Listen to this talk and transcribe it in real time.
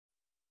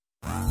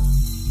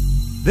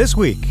This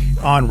week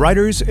on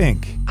Writers,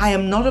 Inc. I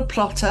am not a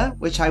plotter,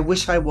 which I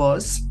wish I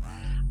was.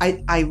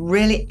 I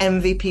really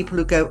envy people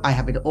who go, I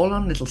have it all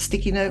on little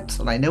sticky notes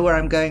and I know where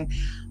I'm going.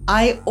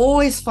 I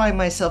always find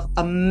myself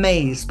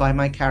amazed by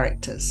my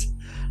characters.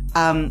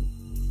 And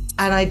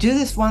I do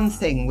this one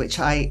thing, which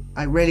I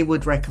really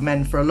would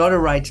recommend for a lot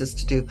of writers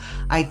to do.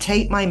 I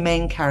take my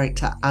main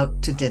character out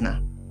to dinner.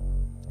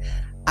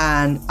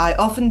 And I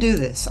often do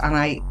this, and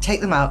I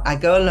take them out, I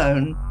go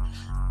alone,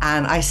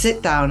 and I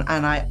sit down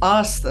and I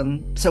ask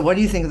them, so what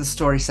do you think of the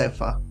story so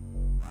far?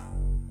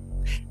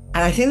 And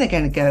I think they're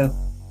going to go,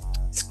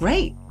 it's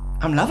great.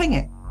 I'm loving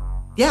it.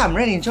 Yeah, I'm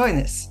really enjoying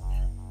this.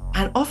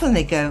 And often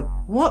they go,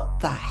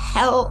 what the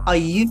hell are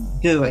you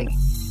doing?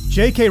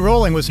 J.K.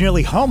 Rowling was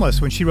nearly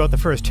homeless when she wrote the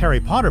first Harry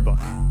Potter book.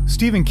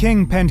 Stephen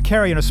King penned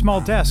Carrie on a small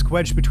desk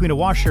wedged between a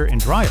washer and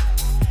dryer.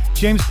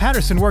 James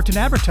Patterson worked in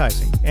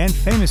advertising and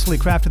famously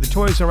crafted the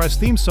Toys R Us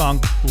theme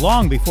song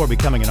long before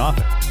becoming an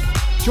author.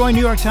 Join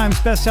New York Times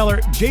bestseller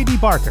J.D.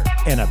 Barker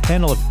and a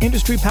panel of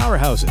industry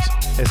powerhouses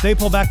as they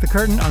pull back the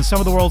curtain on some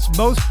of the world's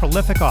most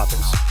prolific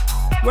authors.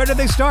 Where did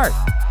they start?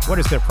 What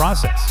is their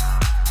process?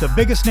 The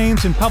biggest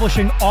names in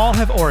publishing all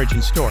have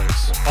origin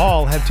stories,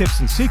 all have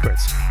tips and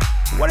secrets.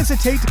 What does it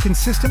take to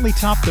consistently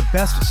top the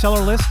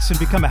bestseller lists and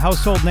become a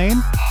household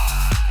name?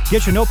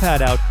 Get your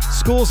notepad out,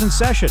 school's in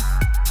session.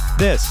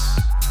 This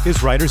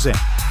is Writers, Inc.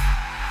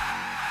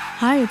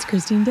 Hi, it's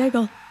Christine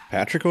Daigle.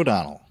 Patrick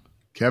O'Donnell.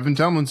 Kevin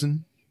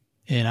Tumlinson.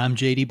 And I'm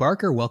JD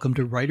Barker. Welcome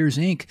to Writers,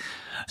 Inc.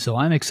 So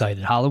I'm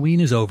excited.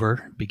 Halloween is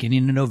over.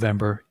 Beginning in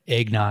November,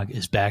 eggnog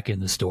is back in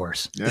the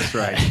stores. That's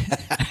right.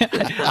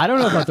 I don't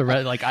know about the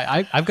rest. Like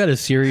I've got a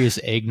serious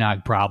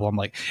eggnog problem.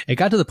 Like it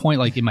got to the point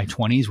like in my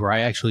 20s where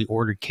I actually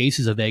ordered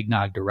cases of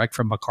eggnog direct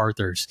from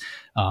MacArthur's,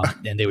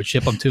 and they would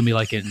ship them to me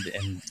like and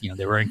you know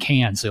they were in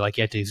cans. So like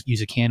you had to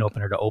use a can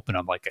opener to open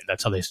them. Like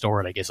that's how they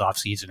store it, I guess, off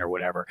season or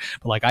whatever.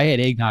 But like I had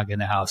eggnog in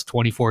the house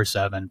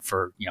 24/7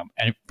 for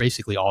and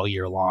basically all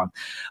year long.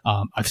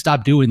 I've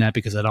stopped doing that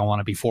because I don't want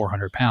to be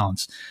 400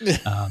 pounds.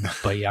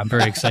 But yeah, I'm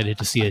very excited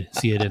to see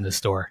it in the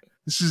store.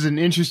 This is an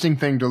interesting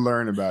thing to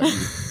learn about you.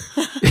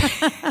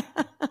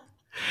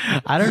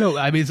 I don't know.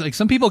 I mean, it's like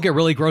some people get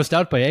really grossed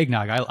out by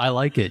eggnog. I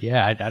like it.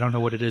 Yeah, I don't know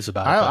what it is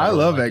about it. I really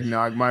love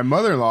eggnog. My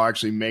mother-in-law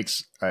actually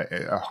makes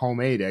a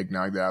homemade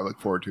eggnog that I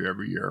look forward to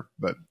every year.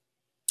 But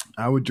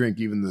I would drink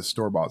even the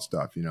store-bought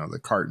stuff, the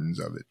cartons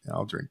of it.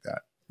 I'll drink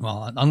that.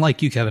 Well,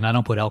 unlike you, Kevin, I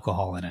don't put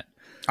alcohol in it.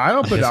 I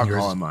don't put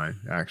alcohol in mine,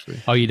 actually.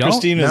 Oh, you don't?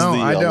 Christine is no, the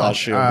I don't.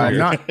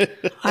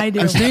 I do.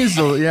 Christine's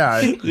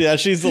the, yeah,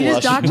 she's the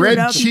lush.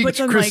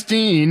 Red-cheeked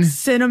Christine. Like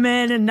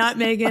cinnamon and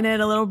nutmeg in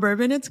it, a little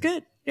bourbon. It's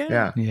good.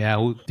 Yeah.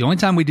 Well, the only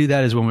time we do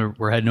that is when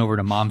we're heading over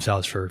to Mom's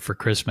house for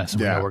Christmas.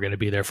 And we know we're going to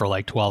be there for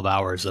like 12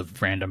 hours of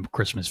random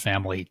Christmas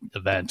family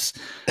events.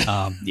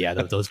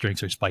 Those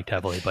drinks are spiked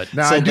heavily. But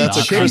no, so I do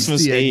that's a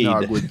Christmas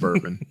eggnog aid with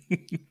bourbon.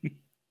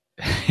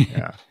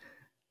 Yeah,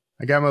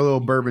 I got my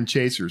little bourbon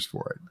chasers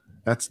for it.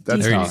 That's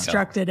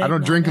deconstructed. I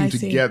don't drink them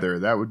together.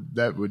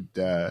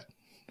 That'd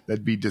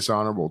be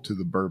dishonorable to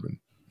the bourbon.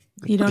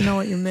 You don't know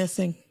what you're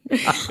missing.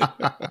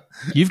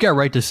 You've got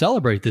right to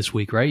celebrate this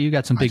week, right? You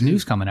got some big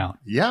news coming out.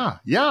 Yes,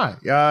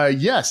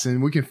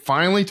 and we can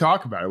finally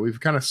talk about it.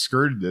 We've kind of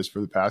skirted this for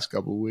the past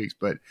couple of weeks,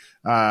 but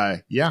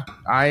I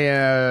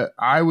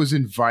was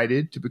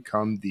invited to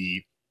become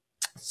the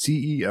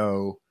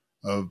CEO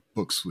of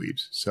Book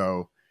Sweeps.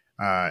 So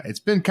it's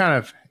been kind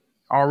of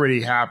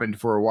already happened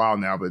for a while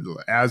now, but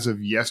as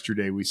of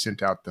yesterday, we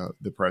sent out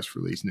the press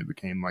release and it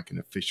became like an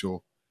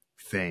official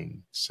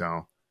thing.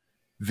 So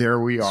there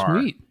we are.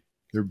 Sweet.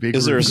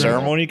 Is there a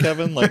ceremony,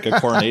 Kevin, like a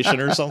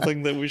coronation or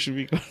something that we should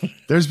be going?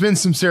 There's been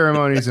some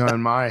ceremonies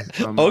on my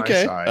side. All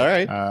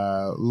right.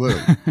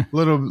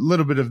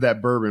 Little bit of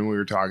that bourbon we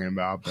were talking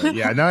about, but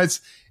yeah, no, it's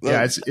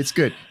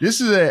good.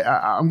 This is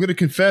I'm going to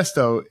confess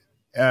though,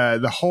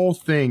 the whole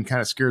thing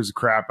kind of scares the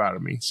crap out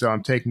of me. So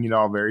I'm taking it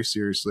all very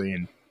seriously,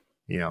 and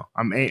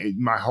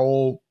my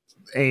whole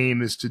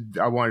aim is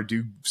I want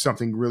to do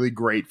something really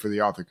great for the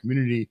author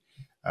community.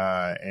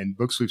 And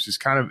Book Sweeps is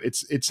kind of,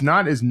 it's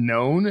not as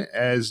known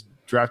as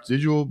Draft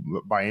Digital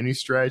by any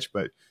stretch,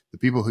 but the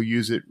people who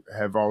use it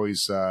have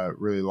always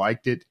really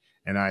liked it.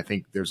 And I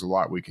think there's a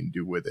lot we can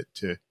do with it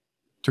to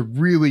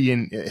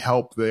really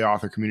help the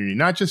author community,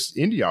 not just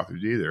indie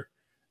authors either.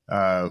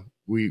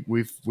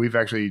 We've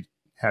actually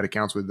had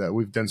accounts with that.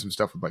 We've done some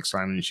stuff with like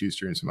Simon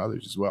Schuster and some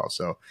others as well.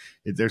 So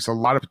there's a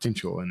lot of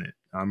potential in it.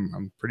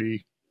 I'm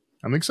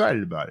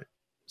excited about it.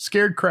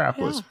 Scared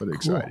crapless, but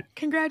excited.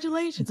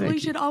 Congratulations. Thank You you.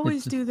 should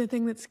always do the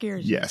thing that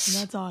scares you. Yes. And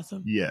that's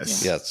awesome.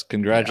 Yes. Yeah. Yes.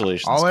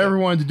 Congratulations. All I ever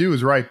wanted to do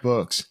was write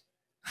books.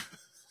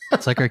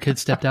 It's like our kid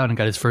stepped out and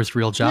got his first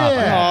real job.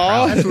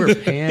 Yeah. I have to wear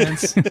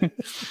pants.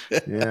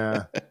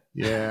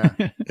 Yeah.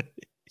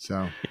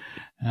 So.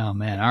 Oh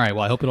man. All right.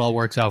 Well, I hope it all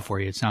works out for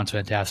you. It sounds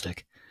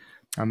fantastic.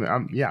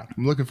 I'm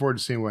looking forward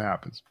to seeing what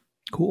happens.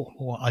 Cool.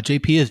 Well,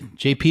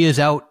 JP is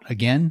out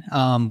again.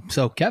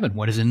 So Kevin,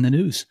 what is in the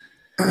news?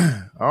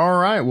 All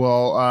right.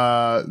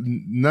 Well,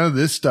 none of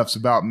this stuff's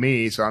about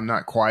me, so I'm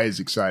not quite as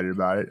excited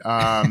about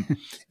it.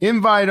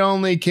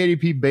 Invite-only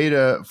KDP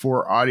beta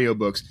for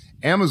audiobooks.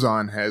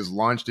 Amazon has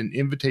launched an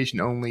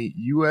invitation-only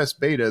U.S.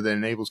 beta that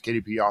enables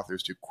KDP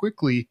authors to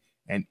quickly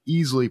and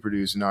easily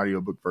produce an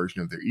audiobook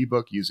version of their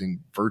ebook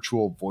using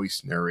virtual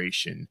voice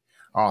narration.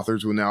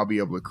 Authors will now be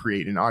able to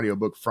create an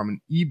audiobook from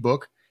an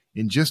ebook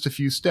in just a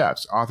few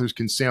steps. Authors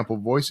can sample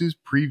voices,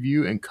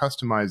 preview, and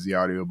customize the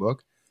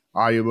audiobook.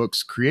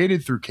 Audiobooks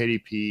created through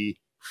KDP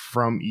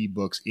from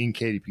ebooks in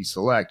KDP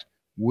Select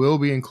will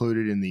be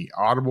included in the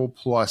Audible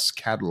Plus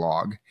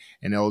catalog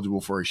and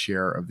eligible for a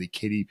share of the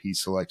KDP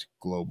Select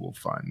Global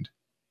Fund.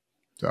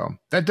 So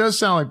that does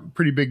sound like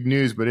pretty big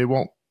news, but it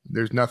won't.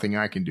 There's nothing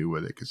I can do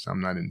with it because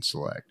I'm not in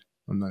Select.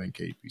 I'm not in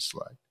KDP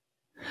Select.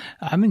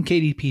 I'm in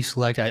KDP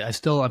Select.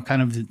 I'm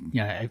kind of,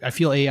 I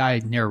feel AI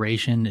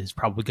narration is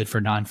probably good for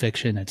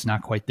nonfiction. It's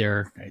not quite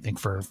there, I think,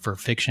 for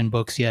fiction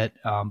books yet,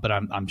 but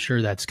I'm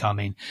sure that's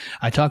coming.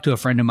 I talked to a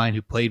friend of mine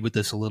who played with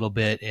this a little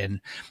bit, and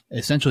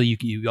essentially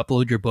you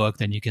upload your book,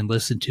 then you can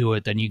listen to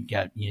it, then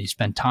you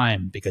spend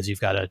time because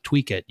you've got to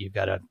tweak it. You've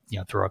got to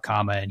throw a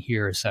comma in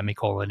here, a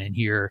semicolon in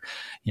here,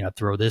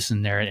 throw this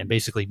in there, and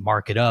basically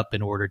mark it up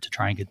in order to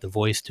try and get the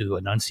voice to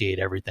enunciate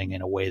everything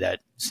in a way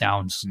that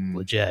sounds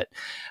legit.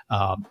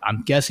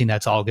 I'm guessing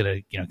that's all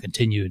going to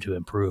continue to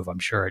improve. I'm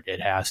sure it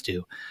has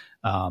to.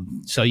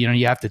 So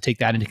you have to take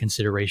that into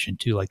consideration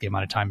too, like the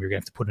amount of time you're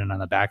going to have to put in on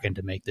the back end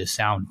to make this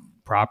sound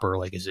proper.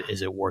 Like, is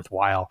it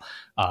worthwhile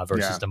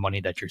versus the money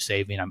that you're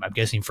saving? I'm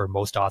guessing for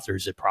most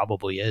authors it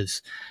probably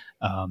is.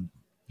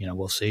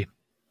 We'll see.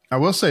 I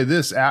will say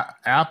this: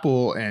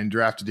 Apple and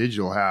Draft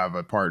Digital have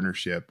a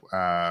partnership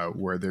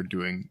where they're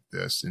doing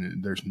this,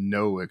 and there's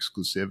no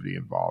exclusivity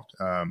involved,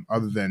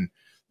 other than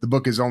the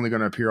book is only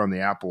going to appear on the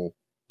Apple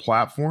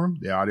platform,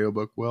 the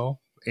audiobook will,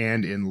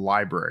 and in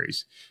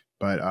libraries,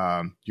 but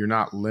you're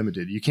not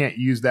limited. You can't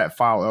use that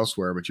file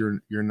elsewhere, but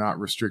you're not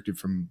restricted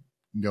from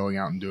going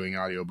out and doing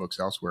audiobooks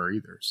elsewhere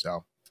either.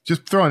 So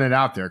just throwing it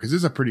out there because this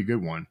is a pretty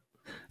good one.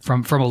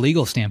 From a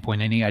legal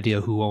standpoint, any idea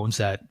who owns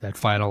that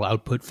final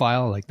output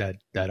file, like that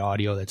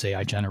audio that's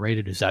AI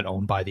generated? Is that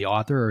owned by the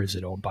author, or is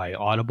it owned by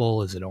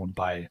Audible? Is it owned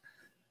by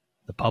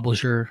the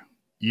publisher?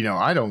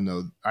 I don't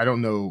know. I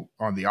don't know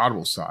on the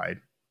Audible side.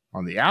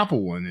 On the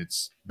Apple one,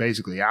 it's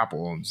basically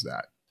Apple owns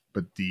that.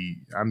 But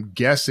I'm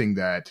guessing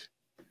that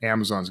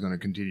Amazon's going to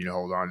continue to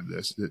hold on to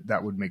this.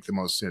 That would make the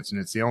most sense. And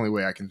it's the only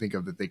way I can think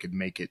of that they could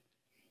make it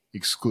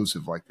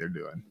exclusive like they're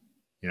doing.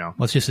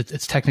 Well,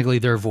 it's technically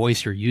their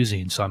voice you're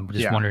using. So I'm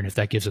just wondering if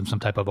that gives them some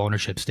type of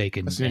ownership stake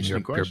in your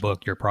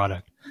book, your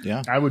product.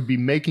 Yeah. I would be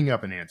making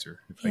up an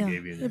answer if I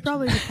gave you an answer. It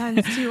probably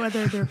depends too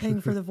whether they're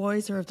paying for the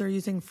voice or if they're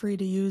using free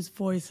to use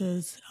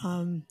voices.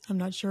 I'm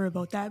not sure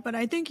about that. But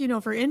I think,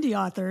 for indie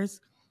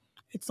authors,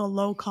 it's a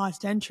low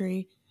cost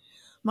entry.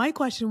 My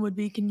question would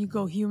be, can you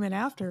go human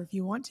after if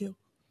you want to?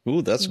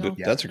 Ooh, that's good.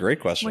 Yeah. That's a great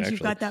question. Once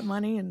you've got that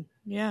money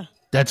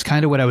That's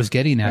kind of what I was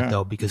getting at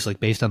though, because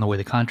based on the way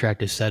the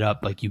contract is set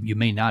up, you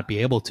may not be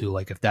able to,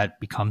 if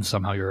that becomes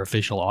somehow your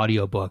official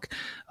audiobook,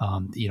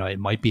 it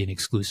might be an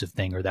exclusive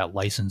thing, or that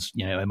license,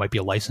 it might be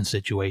a license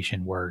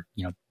situation where,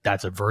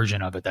 that's a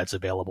version of it that's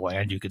available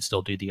and you could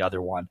still do the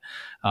other one.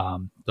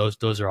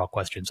 Those are all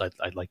questions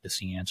I'd like to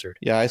see answered.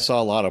 Yeah. I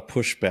saw a lot of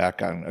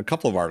pushback on a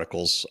couple of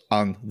articles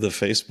on the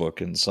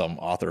Facebook and some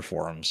author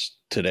forums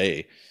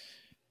today.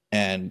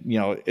 And,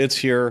 it's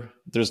here.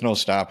 There's no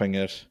stopping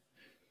it.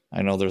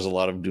 I know there's a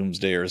lot of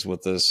doomsdayers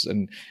with this,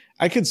 and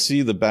I could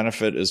see the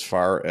benefit as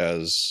far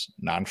as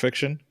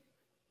nonfiction,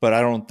 but I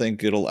don't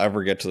think it'll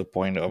ever get to the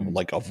point of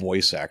like a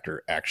voice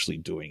actor actually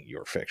doing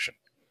your fiction.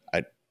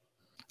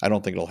 I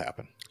don't think it'll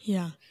happen.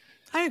 Yeah,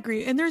 I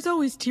agree. And there's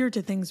always tier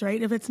to things,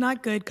 right? If it's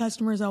not good,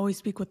 customers always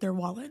speak with their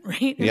wallet, right?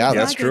 If yeah, it's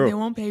that's not true. Good, they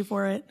won't pay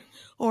for it.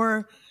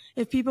 Or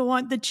if people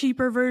want the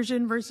cheaper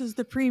version versus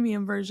the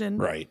premium version,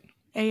 right?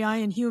 AI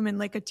and human,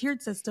 like a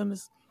tiered system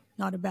is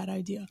not a bad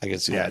idea. I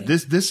guess. Yeah.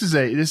 This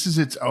is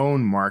its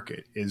own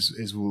market is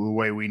the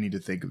way we need to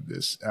think of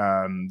this.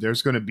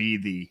 There's going to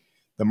be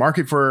the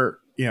market for,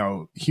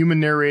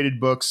 human narrated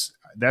books.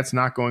 That's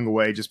not going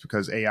away just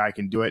because AI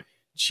can do it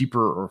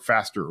cheaper or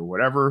faster or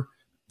whatever.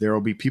 There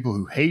will be people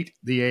who hate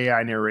the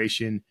AI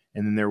narration,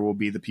 and then there will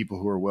be the people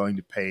who are willing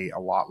to pay a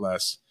lot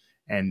less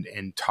and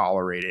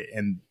tolerate it.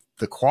 And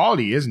the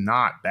quality is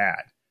not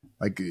bad.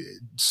 Like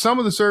some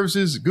of the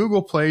services,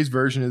 Google Play's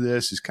version of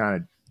this is kind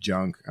of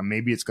junk.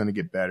 Maybe it's going to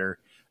get better.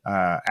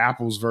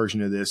 Apple's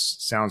version of this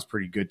sounds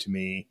pretty good to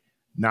me.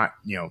 Not,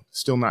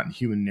 still not in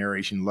human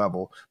narration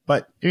level,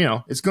 but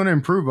it's going to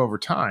improve over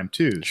time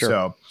too. Sure.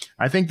 So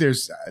I think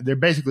they're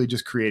basically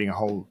just creating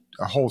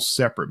a whole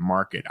separate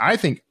market. I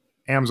think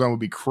Amazon would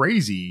be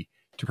crazy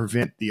to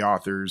prevent the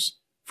authors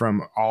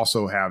from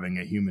also having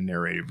a human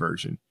narrated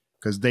version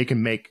because they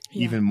can make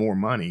even more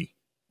money.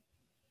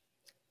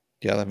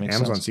 Yeah, that makes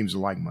Amazon sense. seems to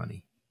like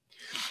money.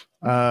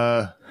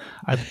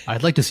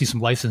 I'd like to see some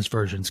licensed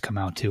versions come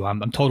out too.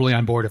 I'm totally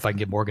on board if I can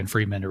get Morgan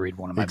Freeman to read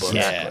one of my books.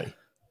 Exactly. Yeah.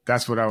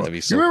 That's what I would. That'd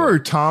be so you remember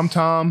cool.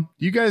 TomTom?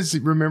 Do you guys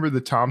remember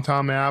the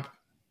TomTom app?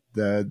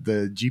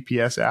 the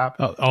GPS app.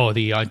 The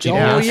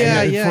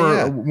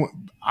GPS.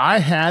 I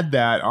had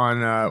that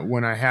on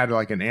when I had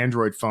like an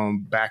Android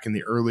phone back in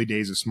the early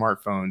days of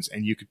smartphones,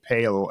 and you could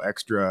pay a little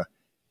extra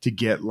to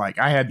get like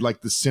I had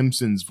like the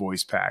Simpsons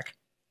voice pack,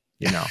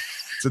 you know.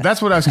 So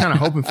that's what I was kind of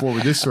hoping for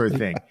with this sort of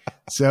thing.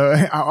 So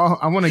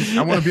I want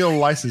to be able to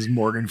license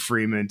Morgan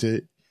Freeman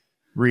to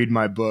read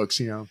my books,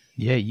 you know.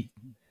 Yeah.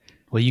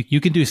 Well,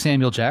 you can do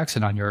Samuel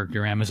Jackson on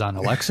your Amazon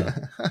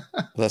Alexa.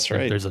 That's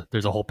right.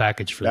 There's a whole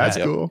package for that.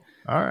 That's cool.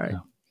 All right. Yeah.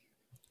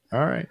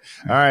 All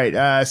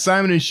right.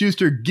 Simon and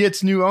Schuster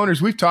gets new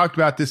owners. We've talked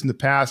about this in the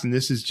past, and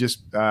this is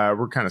just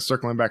we're kind of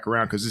circling back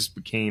around because this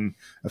became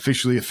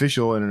officially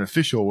official in an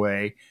official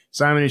way.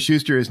 Simon and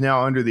Schuster is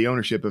now under the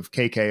ownership of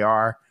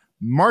KKR,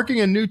 marking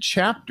a new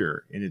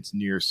chapter in its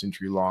near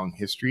century-long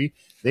history.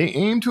 They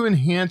aim to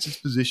enhance its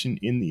position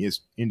in the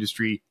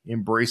industry,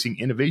 embracing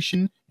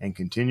innovation and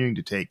continuing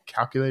to take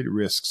calculated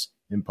risks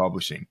in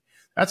publishing.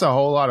 That's a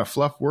whole lot of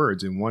fluff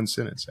words in one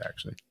sentence,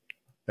 actually.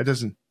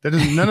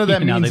 None of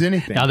that means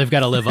anything. Now they've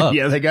got to live up.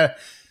 Yeah, they've got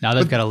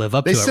to live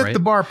up to it, right? They set the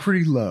bar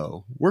pretty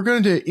low. We're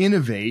going to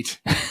innovate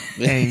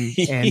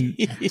and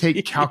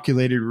take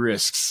calculated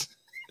risks.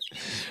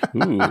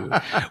 Ooh.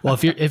 Well,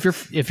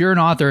 if you're an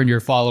author and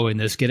you're following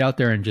this, get out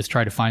there and just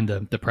try to find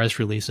the press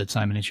release that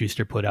Simon and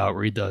Schuster put out.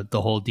 Read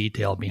the whole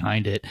detail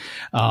behind it.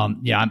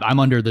 I'm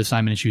under the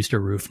Simon and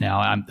Schuster roof now.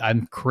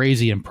 I'm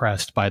crazy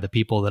impressed by the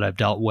people that I've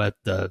dealt with.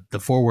 The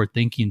forward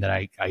thinking that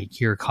I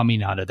hear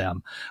coming out of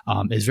them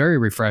is very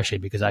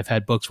refreshing, because I've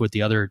had books with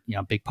the other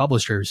big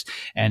publishers,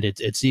 and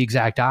it's the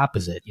exact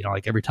opposite.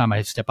 Like every time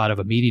I step out of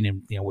a meeting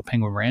and with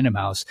Penguin Random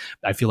House,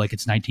 I feel like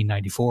it's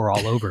 1994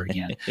 all over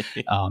again.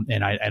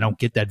 And I don't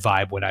get that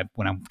vibe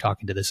when I'm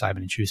talking to the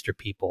Simon and Schuster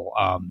people.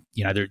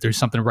 There's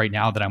something right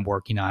now that I'm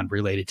working on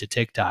related to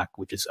TikTok,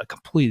 which is a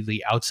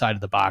completely outside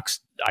of the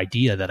box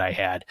idea that I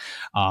had.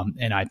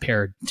 And I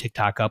paired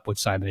TikTok up with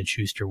Simon and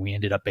Schuster. We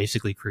ended up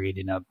basically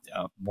creating a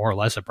more or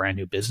less a brand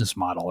new business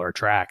model or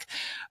track.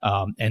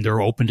 And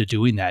they're open to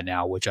doing that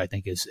now, which I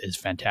think is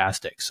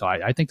fantastic. So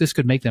I think this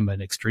could make them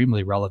an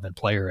extremely relevant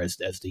player as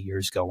the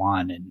years go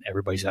on, and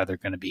everybody's either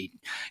going to be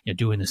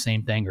doing the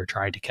same thing or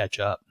trying to catch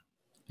up.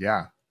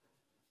 Yeah.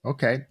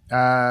 Okay.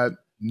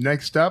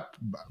 Next up,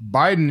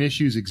 Biden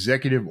issues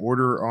executive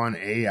order on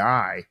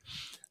AI.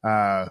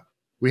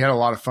 We had a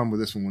lot of fun with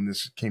this one when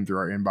this came through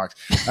our inbox.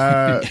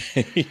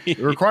 It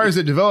requires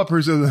that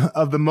developers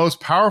of the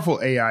most powerful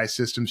AI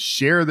systems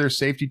share their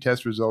safety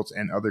test results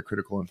and other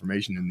critical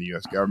information in the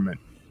U.S. government.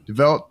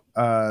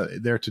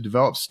 They're to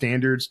develop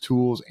standards,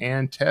 tools,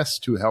 and tests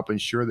to help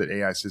ensure that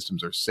AI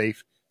systems are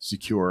safe,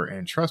 secure,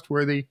 and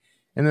trustworthy.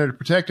 And they're to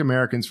protect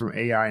Americans from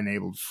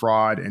AI-enabled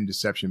fraud and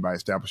deception by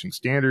establishing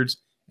standards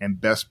and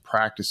best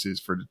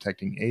practices for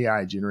detecting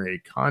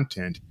AI-generated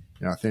content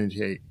and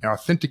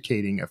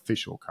authenticating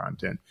official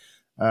content.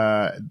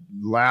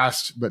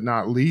 Last but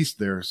not least,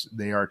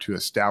 they are to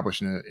establish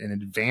an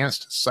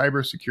advanced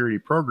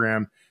cybersecurity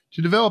program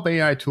to develop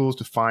AI tools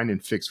to find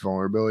and fix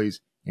vulnerabilities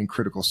in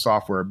critical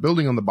software,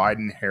 building on the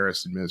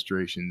Biden-Harris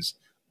administration's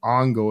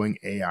ongoing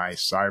AI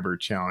cyber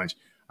challenge.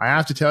 I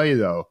have to tell you,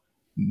 though,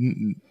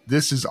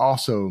 this is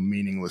also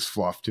meaningless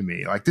fluff to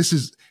me. Like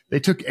they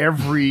took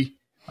every,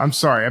 I'm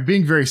sorry, I'm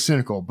being very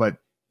cynical, but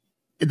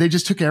they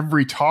just took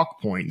every talk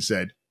point and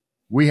said,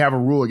 we have a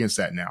rule against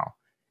that now.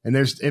 And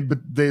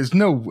there's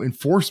no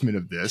enforcement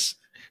of this.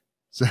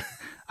 So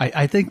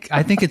I think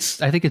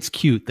it's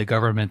cute. The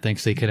government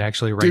thinks they could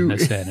actually rein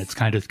this in. It's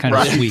kind of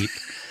right. Sweet.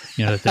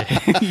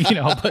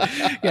 But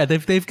yeah,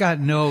 they've got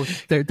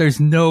there's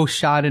no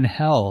shot in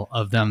hell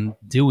of them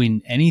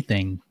doing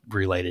anything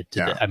related to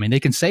that. I mean,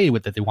 they can say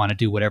that they want to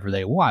do whatever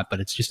they want,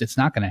 but it's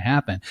not going to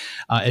happen.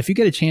 If you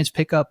get a chance,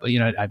 pick up,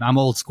 I'm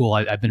old school.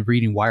 I've been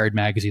reading Wired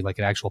magazine, like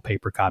an actual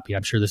paper copy.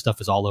 I'm sure this stuff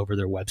is all over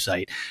their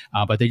website.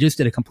 But they just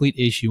did a complete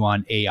issue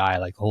on AI,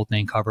 like the whole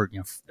thing covered,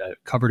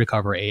 cover to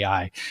cover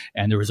AI.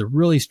 And there was a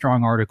really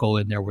strong article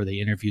in there where they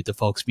interviewed the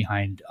folks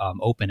behind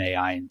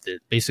OpenAI and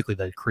basically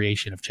the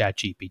creation of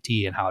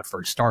ChatGPT and how it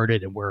first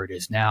started and where it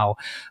is now.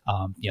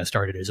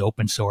 Started as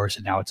open source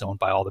and now it's owned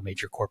by all the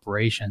major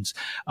corporations.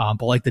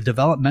 But like the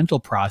developmental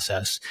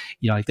process,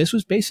 this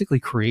was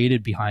basically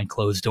created behind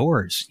closed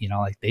doors.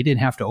 They didn't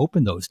have to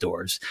open those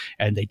doors,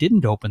 and they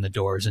didn't open the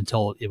doors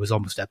until it was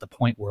almost at the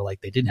point where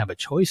they didn't have a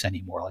choice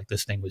anymore. Like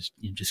this thing was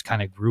just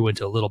kind of grew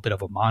into a little bit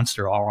of a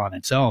monster all on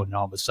its own, and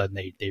all of a sudden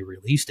they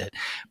released it.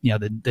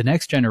 The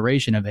next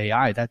generation of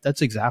AI,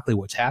 that's exactly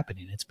what's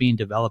happening. It's being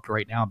developed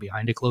right now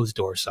behind a closed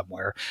door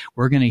somewhere.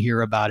 We're going to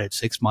hear about it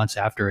 6 months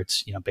after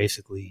it's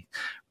basically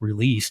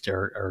released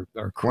or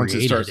created. Once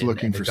it starts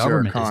looking for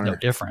Sarah Connor. Is no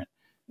different.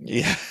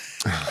 Yeah.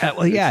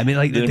 Well, yeah. I mean,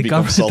 like the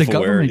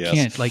government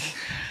can't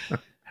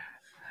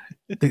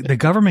the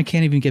government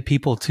can't even get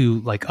people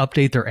to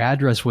update their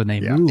address when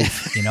they move.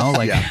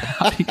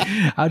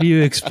 How do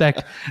you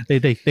expect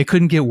they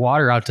couldn't get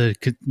water out to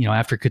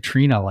after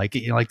Katrina?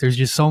 There's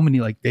just so many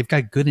they've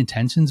got good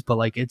intentions, but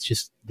it's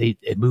just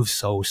it moves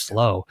so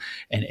slow,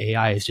 and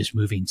AI is just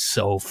moving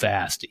so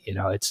fast.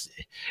 It's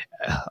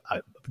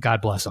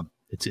God bless them.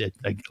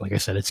 Like I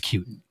said, it's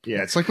cute.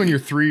 Yeah, it's like when your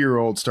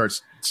 3-year-old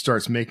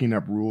starts making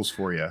up rules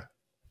for you.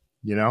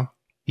 You know?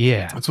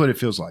 Yeah, that's what it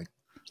feels like.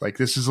 Like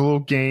this is a little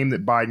game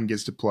that Biden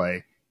gets to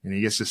play, and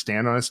he gets to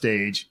stand on a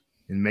stage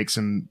and make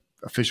some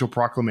official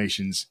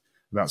proclamations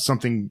about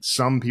something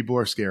some people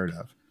are scared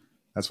of.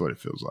 That's what it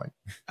feels like.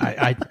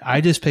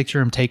 I just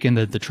picture him taking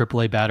the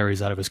AAA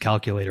batteries out of his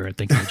calculator and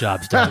thinking the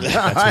job's done.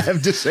 I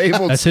have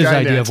disabled. That's his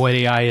idea of what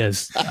AI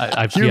is.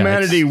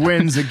 Humanity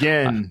wins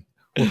again.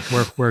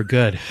 We're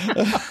good.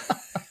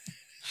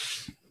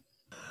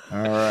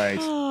 All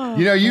right.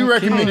 You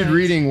recommended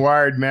reading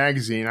Wired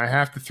Magazine. I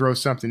have to throw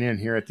something in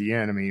here at the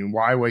end. I mean,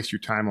 why waste your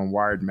time on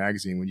Wired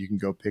Magazine when you can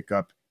go pick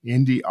up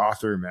Indie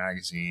Author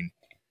Magazine?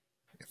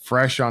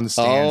 Fresh on the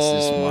stands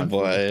this month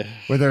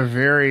with a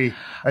very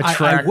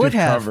attractive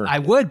cover. I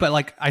would, but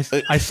like I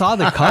saw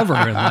the cover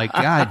and like,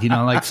 God,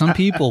 like some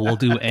people will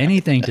do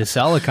anything to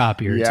sell a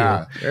copy or two.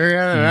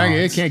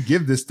 I can't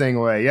give this thing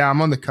away. Yeah,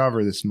 I'm on the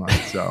cover this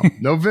month. So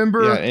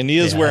November. And he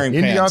is wearing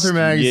Indie pants. Author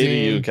Magazine.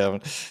 Yay to you,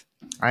 Kevin.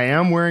 I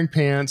am wearing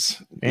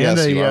pants and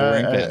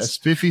a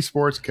spiffy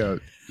sports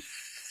coat.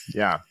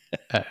 Yeah.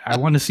 I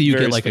want to see you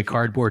get like a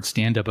cardboard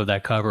stand-up of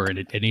that cover, and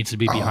it needs to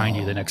be behind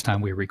you the next time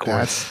we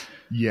record.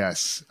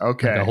 Yes.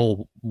 Okay. Like a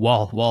whole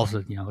walls,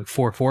 like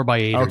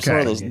 4x8 or something.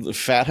 One of those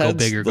fat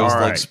heads, bigger, those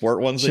like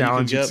sport ones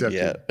Challenge that you can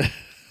accepted. get.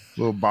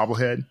 Little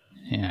bobblehead.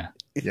 Yeah.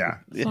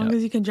 As long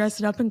as you can dress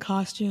it up in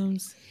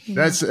costumes.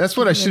 That's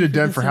what I should have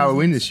done for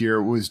Halloween this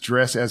year, was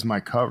dress as my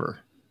cover.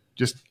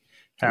 Just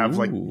have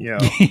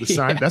the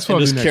sign. That's what I'll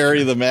just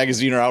carry the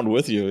magazine around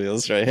with you.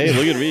 That's right. Hey,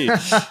 look at me.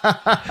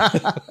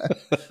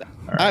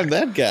 I'm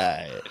that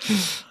guy.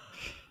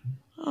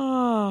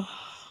 Oh,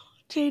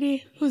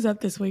 JD, who's up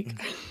this week?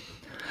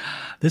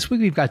 This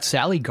week we've got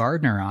Sally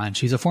Gardner on.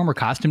 She's a former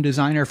costume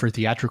designer for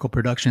theatrical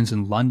productions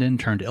in London,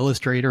 turned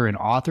illustrator and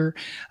author.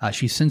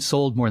 She's since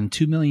sold more than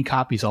 2 million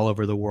copies all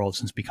over the world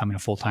since becoming a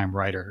full-time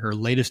writer. Her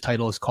latest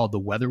title is called The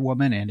Weather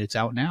Woman, and it's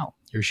out now.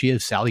 Here she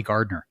is, Sally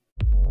Gardner.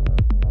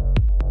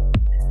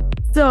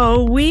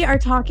 So we are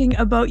talking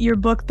about your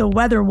book, The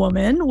Weather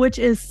Woman, which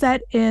is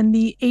set in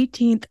the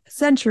 18th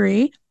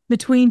century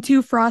between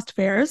two frost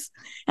fairs.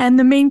 And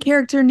the main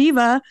character,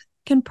 Neva,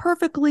 can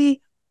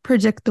perfectly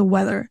predict the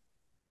weather.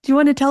 Do you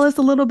want to tell us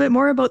a little bit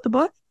more about the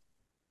book?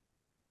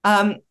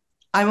 I'm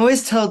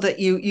always told that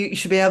you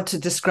should be able to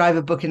describe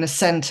a book in a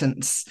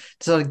sentence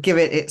to sort of give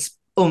it its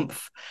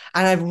oomph.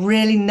 And I've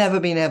really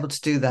never been able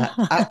to do that.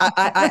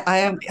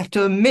 I have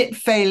to admit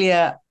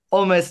failure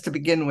almost to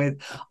begin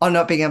with on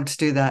not being able to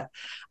do that.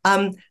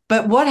 But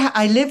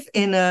I live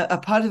in a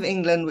part of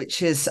England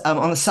which is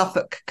on the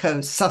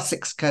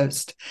Sussex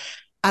coast,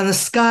 and the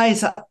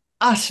skies are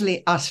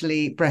utterly,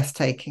 utterly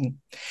breathtaking.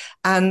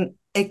 And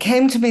it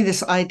came to me,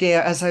 this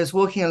idea, as I was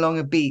walking along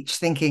a beach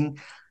thinking,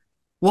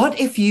 what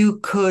if you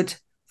could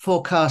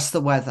forecast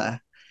the weather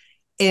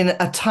in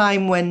a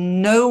time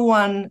when no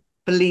one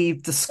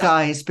believed the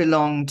skies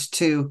belonged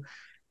to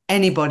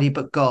anybody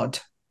but God?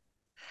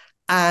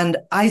 And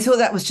I thought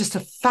that was just a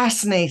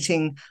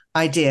fascinating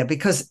idea,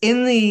 because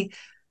in the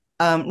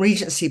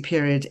Regency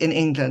period in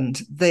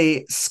England,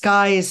 the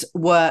skies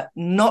were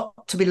not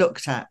to be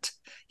looked at.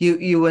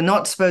 You were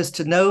not supposed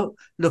to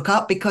look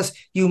up, because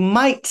you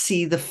might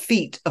see the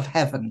feet of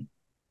heaven.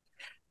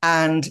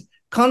 And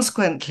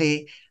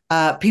consequently,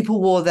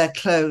 people wore their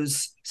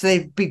clothes, so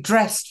they'd be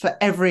dressed for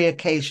every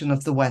occasion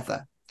of the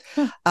weather.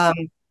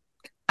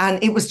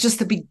 And it was just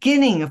the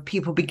beginning of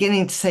people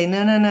beginning to say,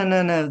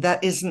 no,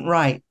 that isn't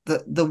right.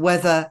 The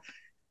weather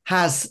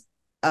has,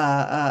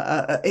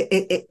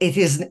 it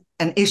is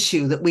an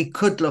issue that we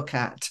could look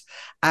at,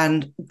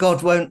 and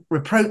God won't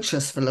reproach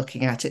us for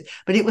looking at it.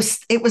 But it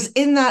was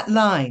in that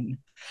line.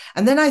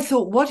 And then I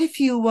thought, what if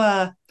you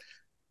were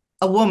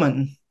a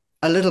woman,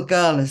 a little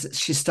girl, as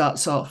she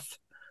starts off,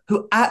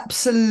 who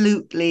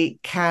absolutely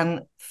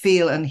can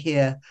feel and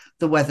hear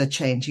the weather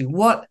changing?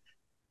 What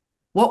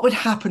would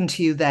happen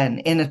to you then,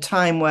 in a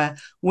time where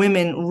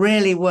women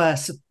really were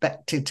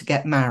expected to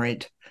get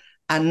married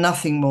and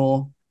nothing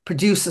more,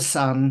 produce a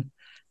son,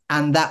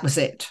 and that was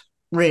it?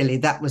 Really,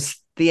 that was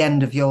the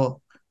end of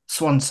your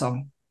swan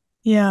song.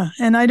 Yeah,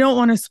 and I don't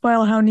want to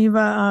spoil how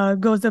Neva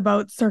goes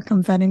about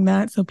circumventing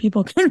that, so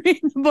people can read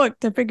the book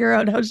to figure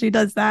out how she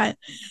does that.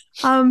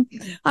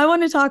 I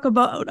want to talk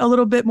about a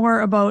little bit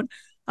more about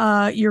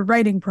your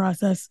writing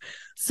process.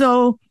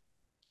 So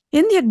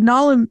in the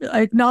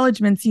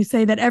acknowledgments, you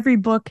say that every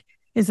book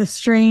is a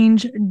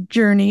strange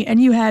journey, and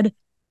you had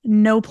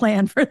no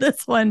plan for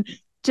this one,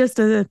 just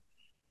a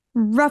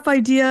rough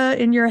idea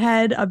in your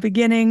head, a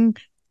beginning.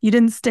 You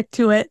didn't stick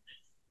to it.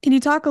 Can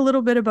you talk a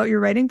little bit about your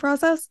writing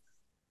process?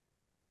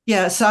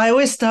 Yeah, so I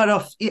always start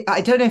off, I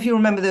don't know if you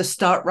remember those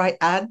Start Right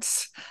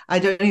ads. I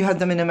don't know if you had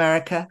them in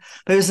America,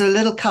 but it was a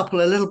little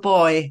couple, a little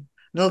boy,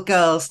 a little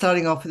girl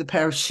starting off with a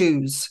pair of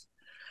shoes.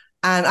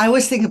 And I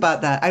always think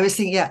about that. I always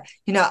think,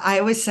 I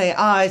always say,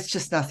 it's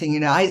just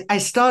nothing. I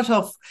start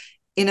off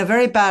in a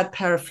very bad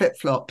pair of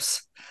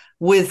flip-flops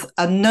with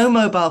no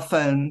mobile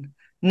phone,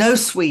 no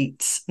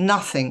sweets,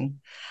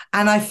 nothing.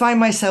 And I find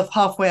myself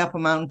halfway up a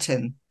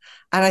mountain.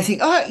 And I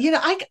think, oh,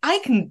 I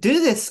can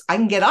do this. I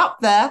can get up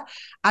there.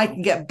 I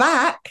can get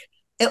back.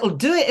 It'll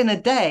do it in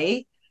a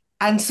day.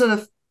 And sort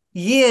of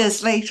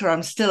years later,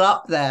 I'm still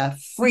up there,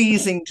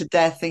 freezing to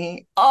death,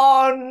 thinking,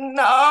 oh,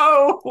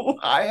 no,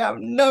 I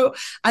am no.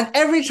 And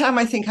every time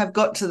I think I've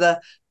got to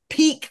the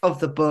peak of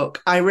the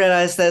book, I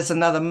realize there's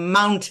another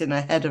mountain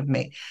ahead of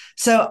me.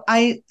 So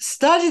I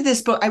started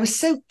this book. I was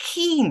so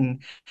keen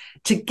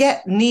to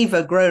get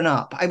Neva grown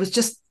up. I was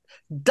just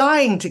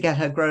dying to get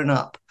her grown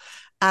up.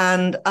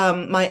 And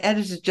my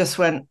editor just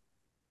went,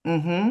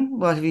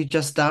 what have you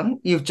just done?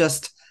 You're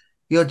just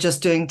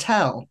doing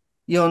tell.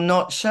 You're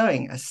not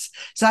showing us.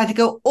 So I had to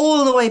go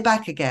all the way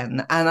back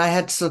again. And I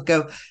had to sort of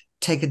go,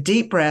 take a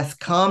deep breath,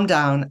 calm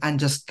down, and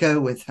just go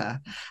with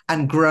her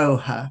and grow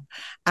her.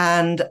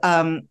 And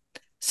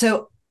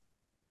so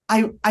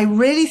I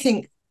really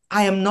think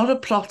I am not a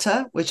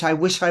plotter, which I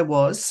wish I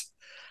was.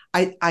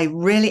 I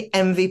really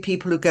envy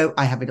people who go,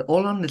 I have it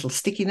all on little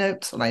sticky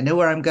notes and I know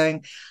where I'm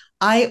going.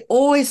 I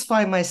always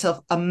find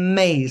myself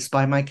amazed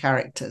by my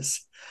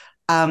characters.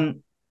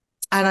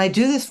 And I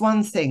do this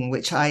one thing,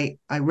 which I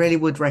really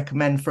would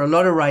recommend for a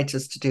lot of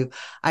writers to do.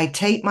 I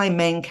take my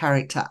main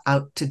character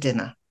out to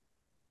dinner.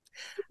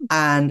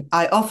 And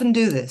I often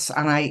do this,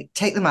 and I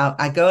take them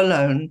out. I go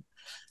alone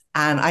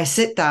and I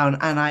sit down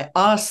and I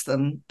ask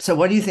them, so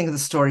what do you think of the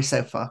story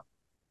so far?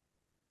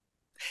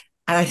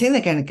 And I think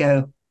they're going to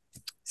go,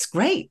 it's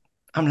great.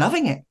 I'm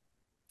loving it.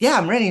 Yeah,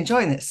 I'm really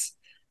enjoying this.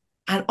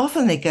 And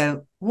often they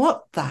go,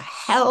 what the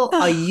hell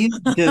are you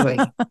doing?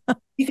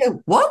 You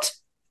go, what?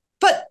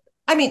 But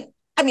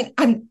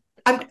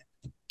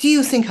do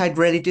you think I'd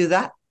really do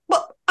that?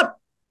 Well,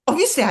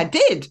 obviously I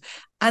did.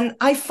 And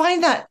I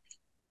find that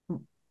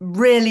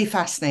really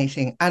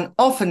fascinating. And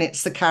often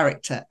it's the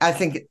character. I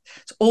think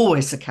it's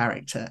always the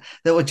character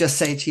that will just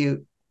say to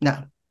you,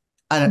 no,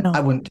 I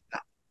wouldn't do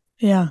that.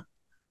 Yeah.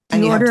 Do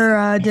you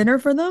order dinner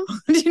for them?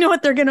 Do you know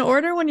what they're going to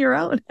order when you're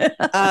out?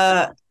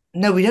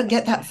 No, we don't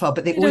get that far,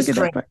 but they always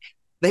drink.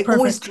 They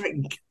always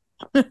drink.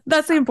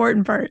 That's the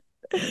important part.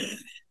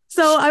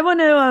 So I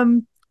want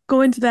to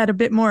go into that a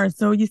bit more.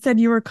 So you said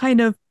you were kind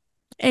of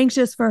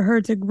anxious for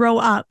her to grow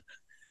up.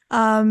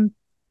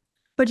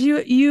 But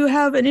you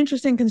have an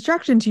interesting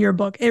construction to your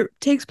book. It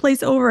takes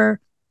place over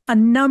a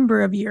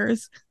number of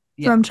years,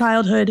 from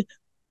childhood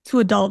to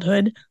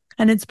adulthood,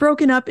 and it's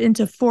broken up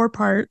into 4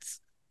 parts.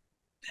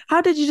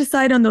 How did you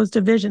decide on those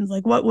divisions?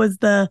 Like, what was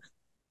the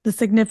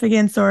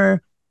significance,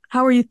 or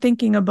how are you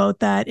thinking about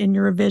that in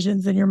your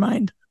revisions in your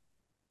mind?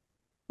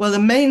 Well, the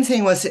main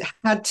thing was it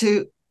had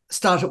to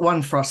start at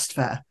one frost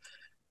fair,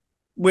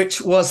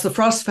 which was the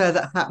frost fair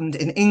that happened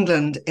in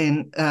England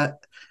in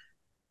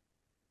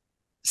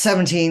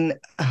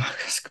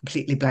it's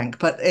completely blank,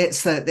 but it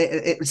was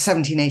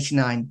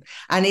 1789,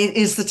 and it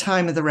is the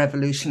time of the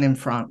revolution in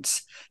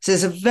France. So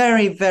it's a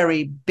very,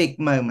 very big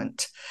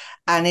moment,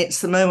 and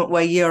it's the moment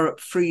where Europe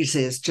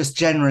freezes, just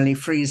generally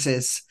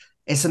freezes.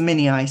 It's a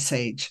mini ice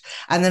age.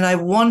 And then I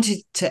wanted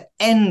to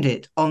end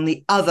it on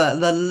the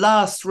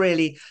last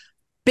really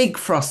big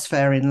frost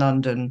fair in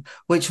London,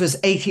 which was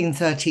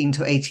 1813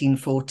 to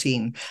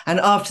 1814. And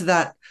after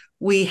that,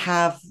 we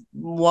have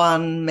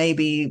one,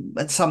 maybe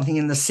something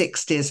in the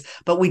 60s,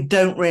 but we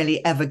don't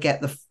really ever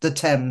get the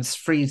Thames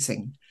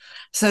freezing.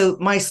 So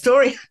my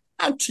story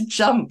had to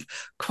jump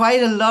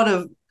quite a lot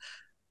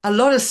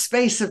of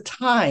space of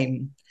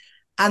time.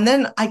 And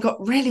then I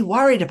got really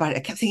worried about it.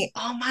 I kept thinking,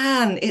 oh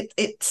man,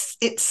 it's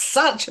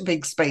such a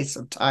big space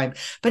of time.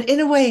 But in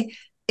a way,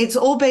 it's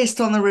all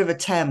based on the River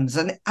Thames.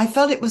 And I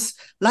felt it was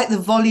like the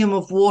volume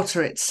of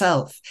water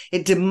itself.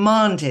 It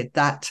demanded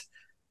that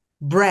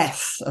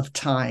breath of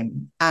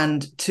time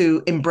and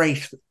to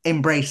embrace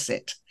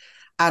it.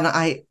 And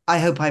I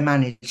hope I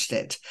managed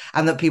it,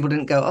 and that people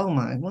didn't go, oh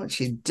my, what's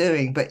she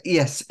doing? But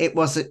yes, it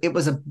was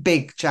a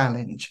big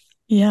challenge.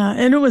 Yeah,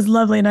 and it was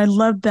lovely. And I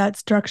loved that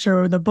structure,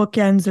 or the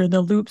bookends, or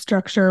the loop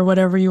structure, or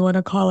whatever you want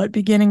to call it,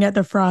 beginning at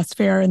the Frost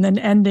Fair and then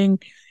ending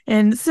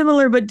in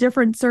similar but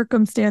different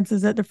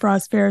circumstances at the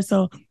Frost Fair.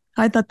 So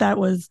I thought that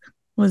was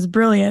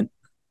brilliant.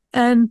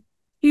 And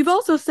you've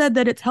also said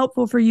that it's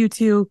helpful for you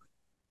to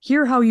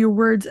hear how your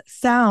words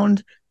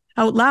sound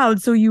out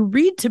loud. So you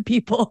read to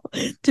people,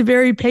 to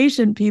very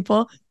patient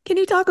people. Can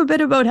you talk a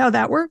bit about how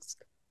that works?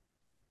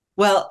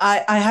 Well,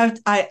 I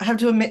have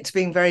to admit to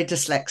being very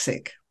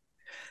dyslexic.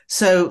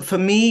 So for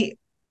me,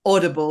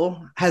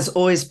 Audible has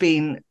always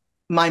been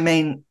my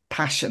main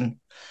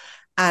passion.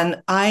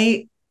 And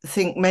I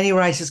think many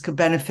writers could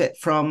benefit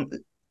from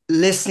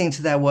listening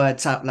to their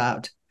words out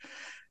loud.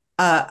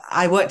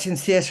 I worked in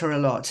theatre a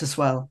lot as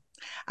well.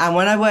 And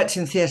when I worked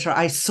in theatre,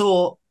 I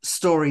saw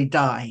story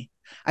die.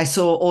 I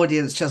saw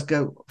audience just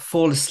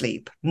fall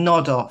asleep,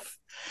 nod off.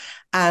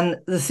 And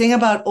the thing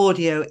about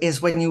audio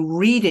is when you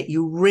read it,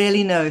 you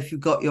really know if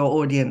you've got your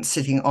audience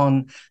sitting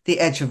on the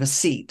edge of a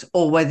seat,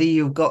 or whether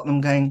you've got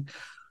them going,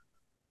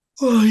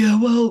 oh yeah,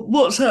 well,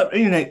 what's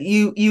happening?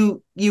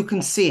 You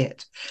can see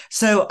it.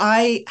 So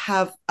I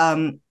have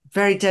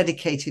very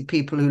dedicated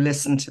people who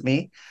listen to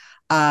me.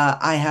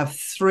 I have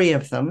 3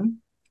 of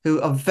them.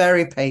 who are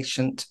very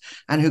patient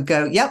and who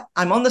go, yep,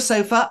 I'm on the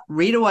sofa,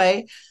 read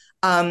away.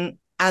 And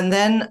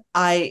then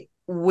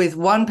with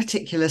one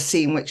particular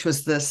scene, which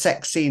was the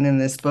sex scene in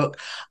this book,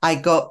 I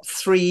got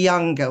 3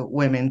 younger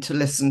women to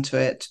listen to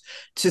it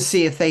to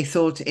see if they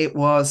thought it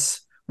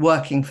was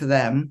working for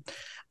them.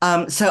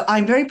 So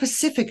I'm very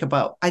specific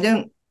about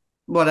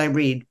what I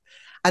read.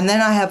 And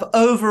then I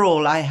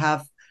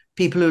have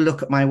people who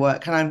look at my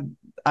work, and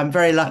I'm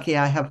very lucky.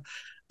 I have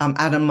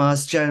Adam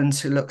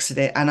Mars-Jones who looks at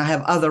it, and I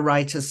have other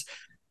writers.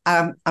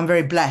 I'm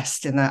very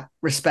blessed in that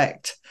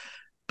respect.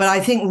 But I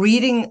think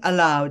reading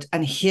aloud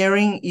and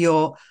hearing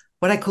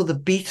what I call the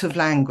beat of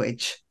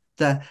language,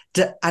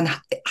 and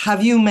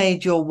have you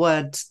made your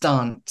words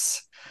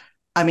dance?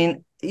 I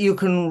mean, you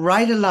can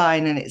write a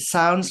line and it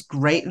sounds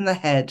great in the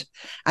head,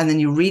 and then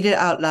you read it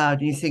out loud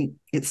and you think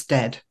it's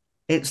dead.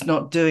 It's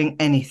not doing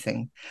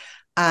anything.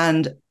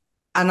 And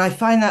I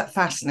find that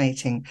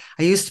fascinating.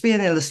 I used to be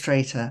an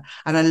illustrator,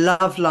 and I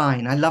love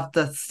line. I love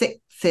the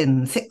thick,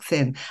 thin,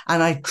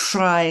 and I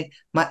try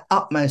my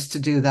utmost to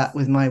do that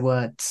with my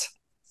words.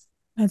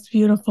 That's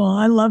beautiful.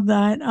 I love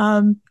that.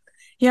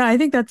 Yeah, I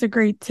think that's a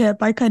great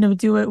tip. I kind of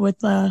do it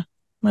with my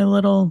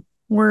little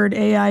Word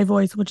AI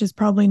voice, which is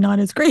probably not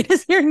as great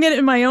as hearing it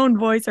in my own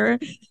voice,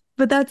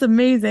 but that's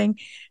amazing.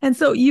 And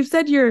so you've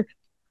said you're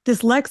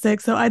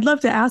dyslexic, so I'd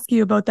love to ask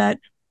you about that,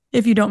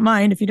 if you don't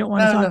mind, if you don't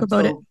want to talk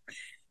about it.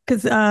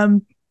 Because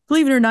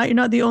believe it or not, you're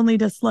not the only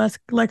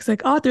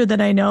dyslexic author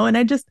that I know. And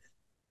I just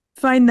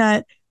find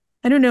that,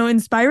 I don't know,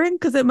 inspiring,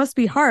 because it must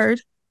be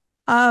hard.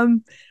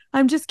 I'm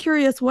just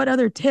curious what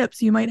other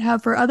tips you might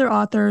have for other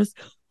authors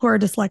who are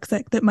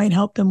dyslexic that might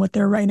help them with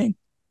their writing.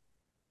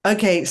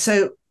 Okay,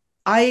 so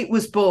I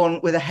was born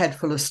with a head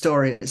full of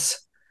stories,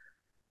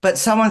 but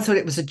someone thought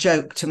it was a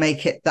joke to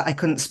make it that I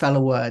couldn't spell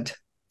a word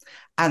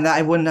and that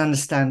I wouldn't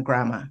understand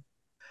grammar,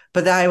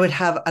 but that I would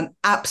have an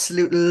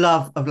absolute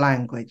love of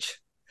language,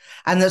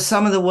 and that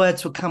some of the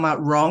words would come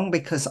out wrong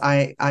because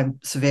I'm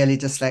severely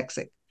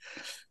dyslexic.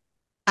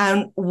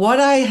 And what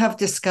I have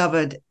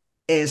discovered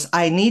is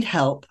I need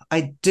help.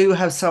 I do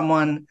have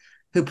someone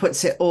who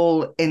puts it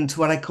all into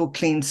what I call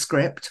clean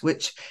script,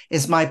 which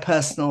is my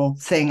personal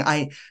thing.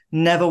 I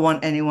never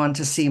want anyone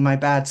to see my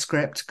bad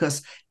script,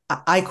 because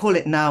I call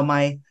it now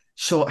my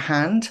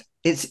shorthand.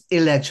 It's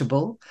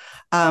illegible.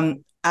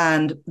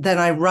 And then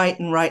I write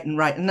and write and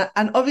write.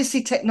 And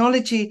obviously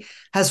technology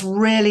has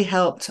really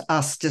helped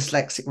us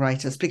dyslexic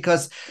writers,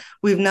 because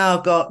we've now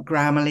got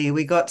Grammarly,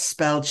 we got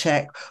spell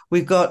check,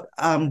 we've got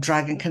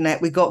Dragon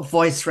Connect, we've got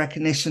voice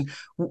recognition.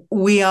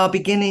 We are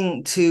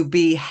beginning to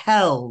be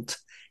held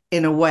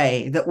in a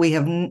way that we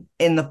have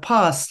in the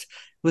past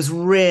was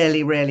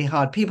really, really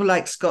hard. People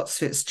like Scott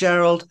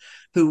Fitzgerald,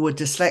 who were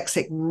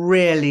dyslexic,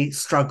 really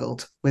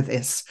struggled with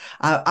this.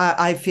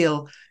 I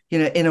feel,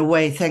 in a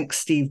way, thanks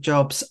Steve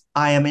Jobs,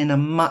 I am in a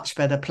much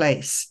better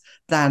place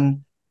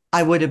than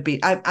I would have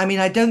been. I mean,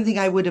 I don't think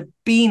I would have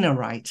been a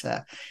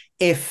writer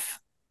if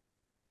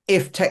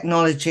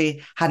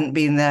technology hadn't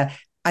been there.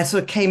 I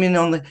sort of came in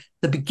on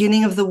the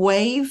beginning of the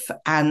wave,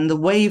 and the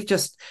wave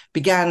just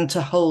began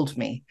to hold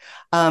me.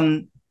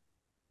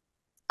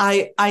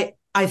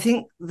 I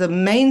think the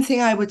main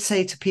thing I would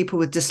say to people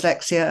with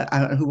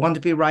dyslexia who want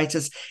to be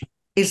writers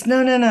is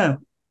no.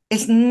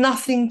 It's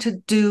nothing to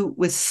do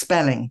with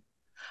spelling.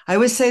 I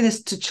always say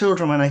this to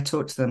children when I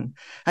talk to them.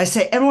 I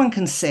say, everyone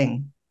can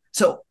sing.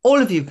 So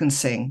all of you can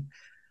sing.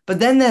 But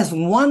then there's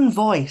one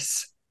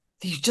voice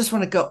that you just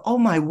want to go, oh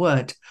my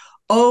word,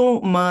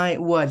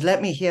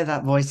 let me hear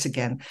that voice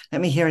again.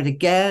 Let me hear it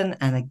again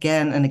and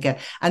again and again.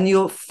 And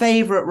your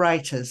favorite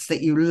writers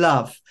that you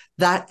love,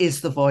 that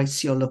is the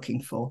voice you're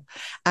looking for.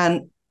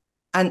 And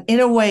in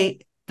a way,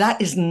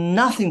 that is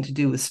nothing to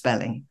do with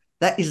spelling.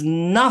 That is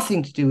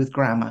nothing to do with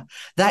grammar.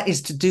 That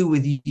is to do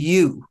with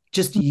you,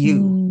 just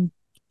you.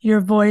 Your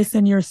voice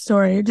and your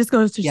story. It just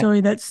goes to show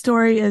you that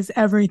story is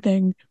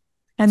everything.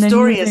 And then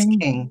story is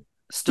king.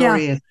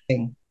 Story is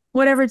king.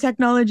 Whatever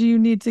technology you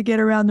need to get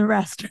around the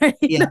rest, right?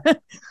 Yeah.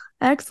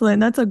 Excellent.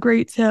 That's a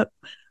great tip.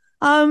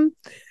 And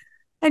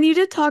you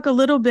did talk a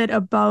little bit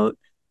about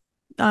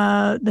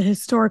the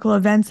historical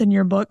events in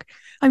your book.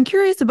 I'm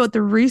curious about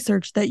the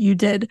research that you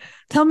did.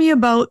 Tell me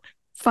about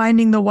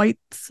finding the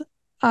White's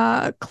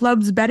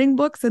Club's betting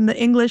books and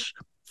the English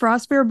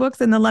Frost Fair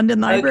books in the London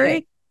Library.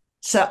 Okay.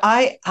 So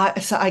I got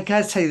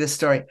to tell you this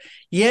story.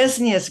 Years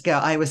and years ago,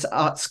 I was at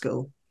art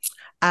school,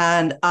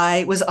 and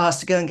I was asked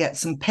to go and get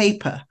some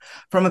paper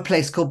from a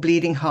place called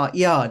Bleeding Heart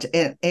Yard.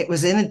 It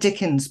was in a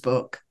Dickens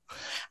book,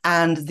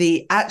 and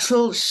the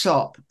actual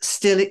shop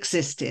still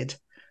existed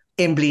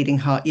in Bleeding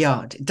Heart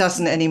Yard. It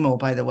doesn't anymore,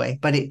 by the way,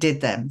 but it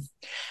did then.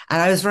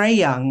 And I was very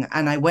young,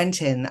 and I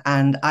went in,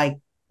 and I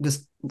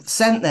was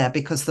sent there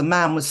because the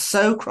man was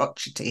so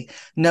crotchety.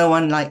 No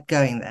one liked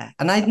going there.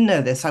 And I didn't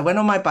know this. I went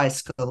on my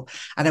bicycle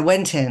and I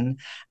went in,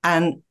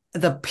 and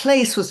the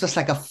place was just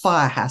like a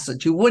fire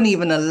hazard. You wouldn't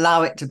even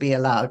allow it to be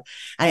allowed.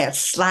 And he had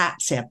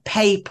slats, he had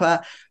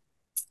paper,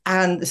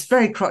 and this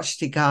very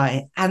crotchety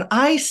guy. And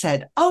I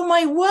said, oh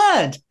my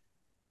word,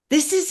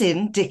 this is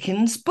in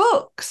Dickens'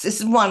 books. This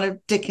is one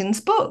of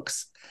Dickens'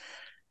 books.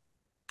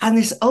 And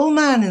this old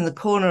man in the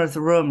corner of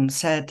the room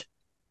said,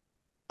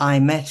 I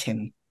met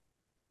him.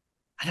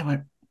 And I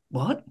went,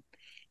 what?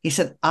 He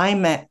said, I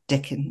met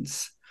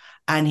Dickens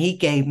and he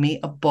gave me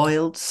a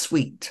boiled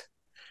sweet.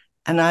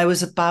 And I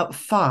was about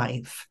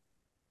 5.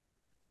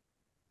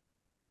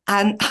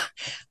 And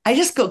I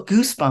just got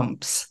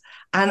goosebumps.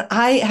 And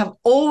I have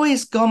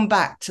always gone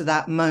back to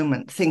that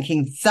moment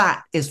thinking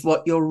that is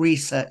what your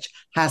research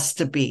has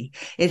to be.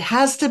 It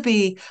has to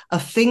be a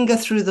finger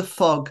through the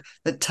fog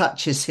that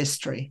touches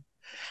history.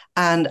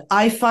 And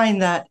I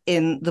find that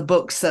in the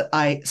books that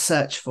I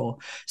search for.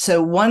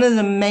 So one of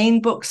the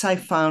main books I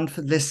found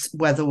for this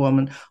weather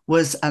woman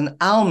was an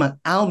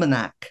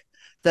almanac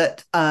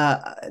that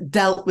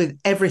dealt with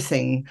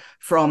everything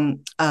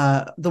from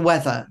the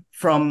weather,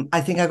 from,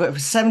 I think I got it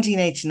from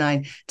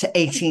 1789 to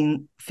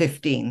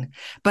 1815.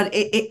 But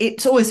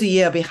it's always a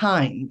year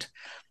behind.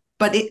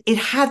 But it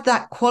had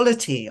that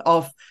quality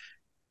of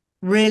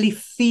really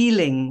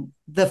feeling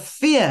the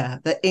fear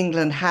that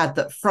England had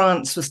that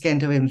France was going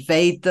to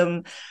invade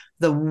them,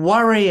 the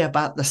worry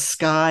about the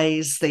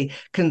skies, the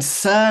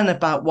concern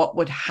about what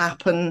would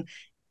happen.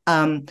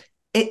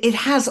 It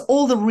has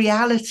all the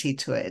reality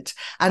to it.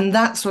 And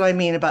that's what I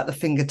mean about the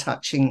finger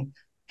touching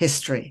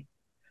history.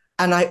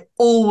 And I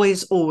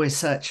always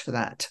search for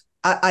that.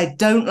 I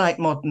don't like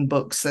modern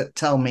books that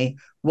tell me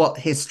what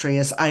history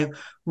is. I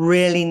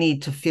really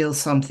need to feel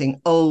something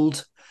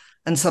old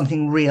and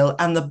something real.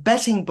 And the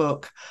betting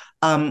book,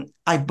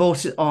 I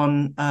bought it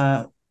on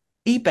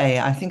eBay.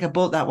 I think I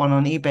bought that one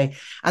on eBay.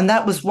 And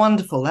that was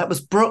wonderful. That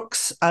was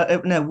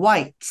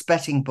White's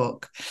betting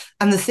book.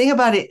 And the thing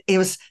about it,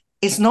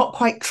 it's not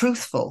quite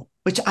truthful,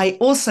 which I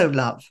also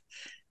love.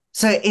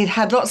 So it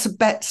had lots of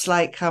bets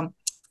like,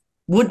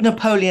 would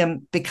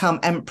Napoleon become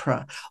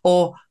emperor?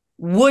 Or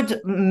would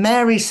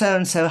Mary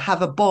so-and-so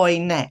have a boy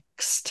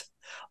next?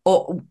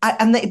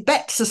 And the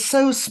bets are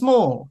so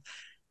small.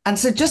 And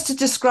so just to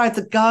describe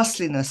the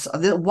ghastliness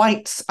of the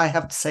White's, I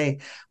have to say,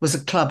 was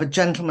a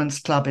gentleman's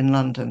club in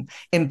London,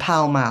 in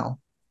Pall Mall.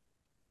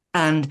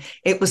 And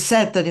it was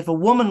said that if a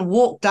woman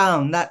walked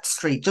down that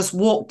street,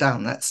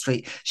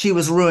 she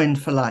was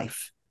ruined for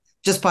life,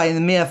 just by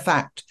the mere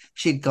fact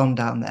she'd gone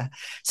down there.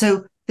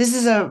 So this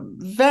is a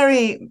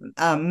very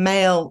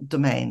male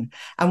domain.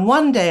 And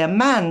one day a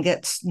man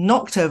gets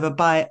knocked over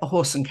by a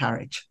horse and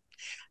carriage.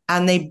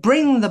 And they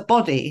bring the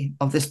body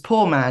of this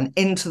poor man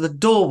into the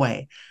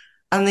doorway.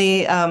 And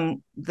the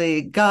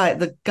guy at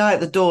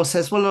the door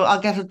says, well,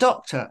 I'll get a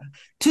doctor.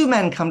 2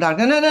 men come down.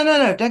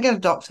 No, don't get a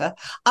doctor.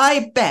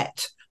 I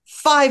bet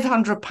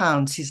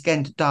 £500 he's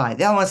going to die.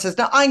 The other one says,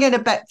 no, I'm going to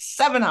bet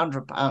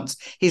 £700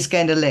 he's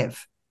going to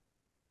live.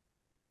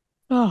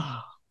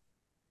 Oh.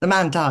 The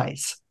man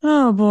dies.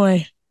 Oh,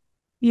 boy.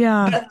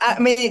 Yeah. But, I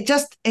mean,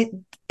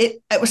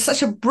 it was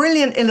such a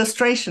brilliant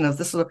illustration of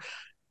the sort of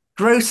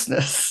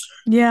grossness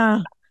of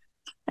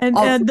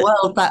the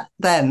world back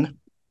then.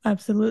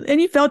 Absolutely.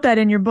 And you felt that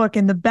in your book,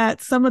 in the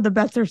bets. Some of the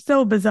bets are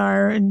so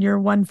bizarre, and you're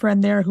one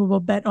friend there who will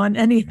bet on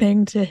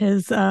anything to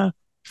his, not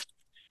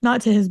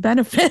to his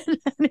benefit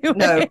anyway.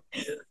 No.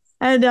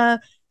 And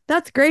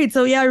that's great.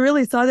 So yeah, I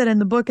really saw that in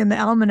the book, in the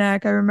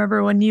almanac. I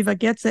remember when Neva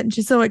gets it and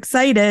she's so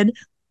excited,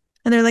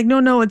 and they're like,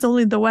 no, it's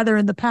only the weather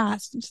in the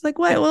past. And she's like,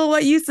 what? Well,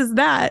 what use is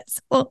that?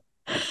 So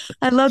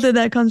I love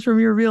that comes from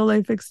your real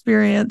life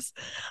experience.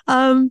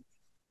 Also,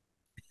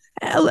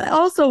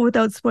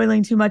 without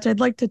spoiling too much,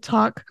 I'd like to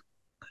talk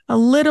a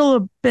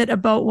little bit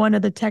about one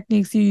of the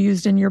techniques you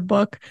used in your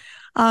book.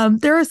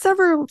 There are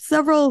several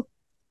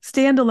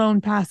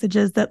standalone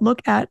passages that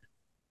look at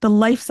the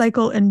life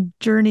cycle and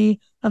journey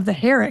of the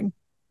herring.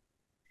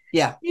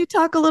 Yeah. Can you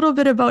talk a little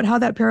bit about how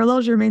that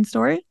parallels your main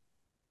story?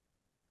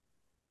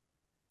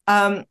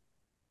 I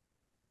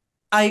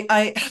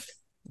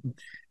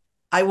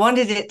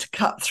wanted it to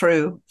cut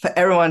through for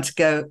everyone to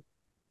go,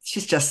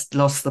 she's just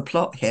lost the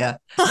plot here.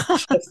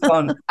 She's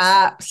gone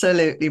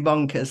absolutely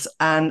bonkers.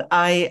 And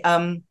I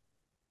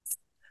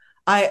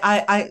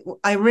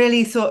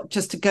really thought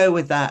just to go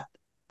with that.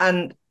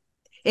 And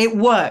it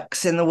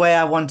works in the way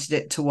I wanted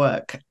it to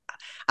work.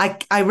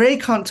 I really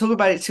can't talk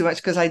about it too much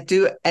because I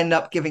do end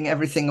up giving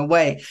everything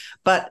away.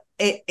 But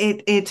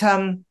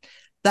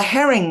the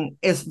herring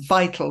is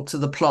vital to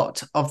the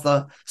plot of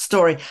the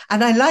story.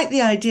 And I like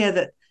the idea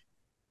that,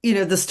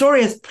 the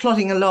story is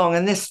plodding along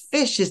and this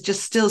fish is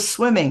just still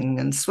swimming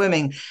and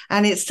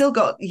it's still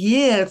got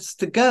years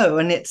to go,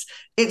 and it's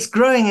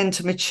growing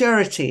into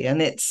maturity,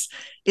 and it's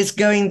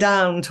going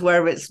down to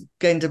where it's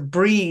going to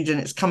breed,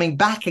 and it's coming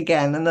back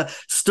again, and the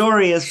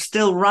story is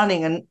still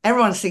running, and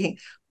everyone's thinking,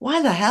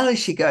 why the hell is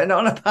she going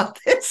on about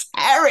this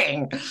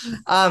herring?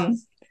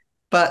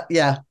 But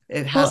yeah,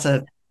 it has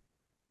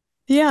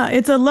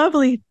it's a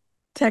lovely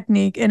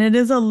technique, and it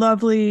is a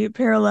lovely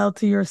parallel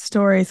to your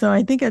story. So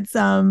I think it's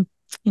for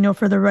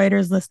the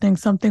writers listening,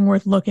 something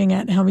worth looking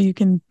at, how you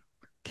can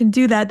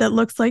do that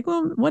looks like,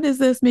 well, what is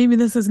this? Maybe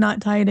this is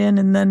not tied in,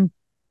 and then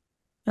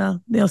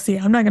they'll see.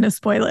 I'm not going to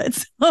spoil it.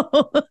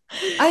 So.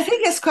 I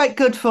think it's quite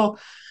good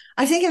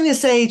I think in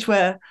this age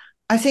where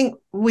I think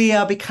we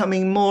are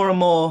becoming more and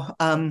more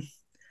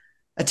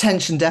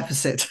attention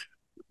deficit.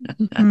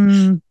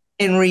 Mm.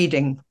 in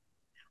reading.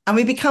 And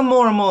we become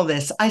more and more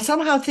this. I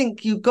somehow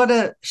think you've got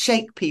to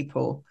shake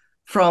people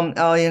from,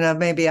 what's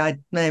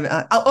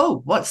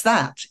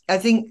that? I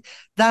think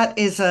that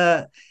is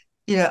a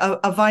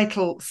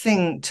vital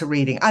thing to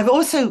reading. I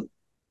don't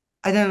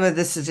know whether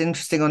this is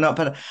interesting or not,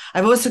 but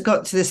I've also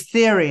got to this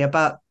theory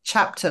about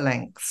chapter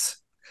lengths.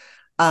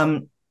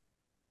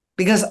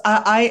 Because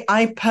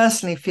I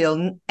personally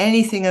feel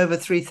anything over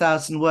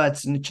 3,000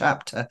 words in a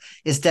chapter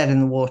is dead in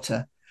the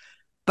water.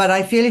 But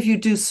I feel if you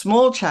do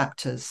small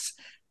chapters,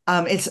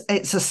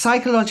 it's a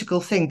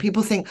psychological thing.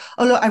 People think,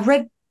 oh, look, I've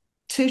read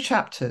 2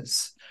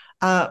 chapters.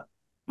 Well,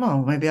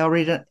 maybe I'll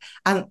read it.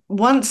 And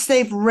once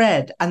they've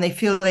read and they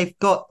feel they've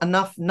got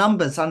enough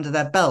numbers under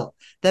their belt,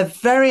 they're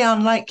very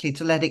unlikely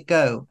to let it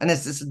go. And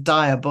it's a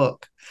dire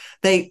book.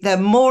 They're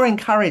more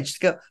encouraged to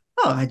go,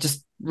 oh, I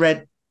just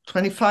read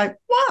 25.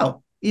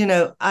 Wow.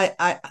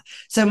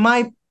 So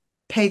my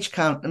page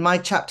count and my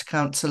chapter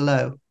counts are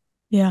low.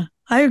 Yeah,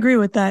 I agree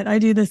with that. I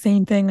do the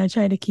same thing. I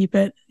try to keep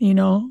it,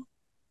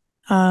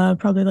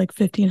 probably like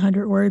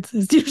 1,500 words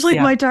is usually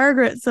my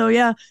target. So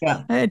yeah,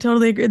 I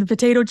totally agree. The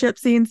potato chip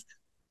scenes,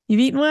 you've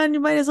eaten one,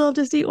 you might as well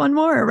just eat one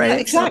more, right? Yeah,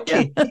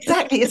 exactly. So,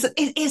 Exactly.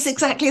 It is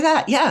exactly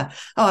that. Yeah.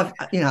 Oh,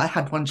 I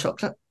had one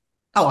chocolate.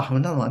 Oh, I'll have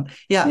another one.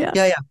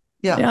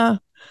 Yeah.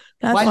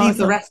 That's Why leave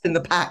the awesome. rest in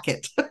the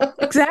packet?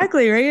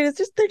 Exactly, right?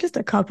 They're just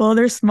a couple.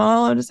 They're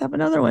small. I'll just have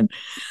another one.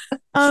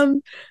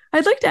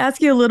 I'd like to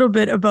ask you a little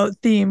bit about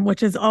theme,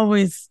 which is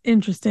always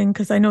interesting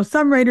because I know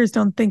some writers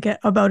don't think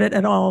about it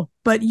at all.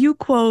 But you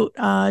quote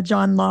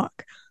John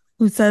Locke,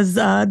 who says,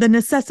 the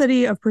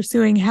necessity of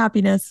pursuing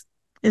happiness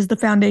is the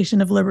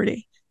foundation of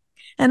liberty.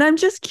 And I'm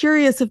just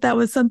curious if that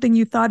was something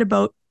you thought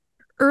about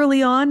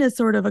early on as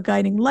sort of a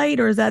guiding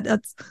light, or is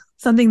that's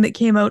something that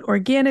came out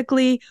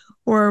organically,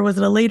 or was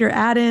it a later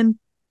add-in?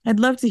 I'd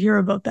love to hear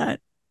about that.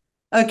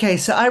 Okay,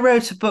 so I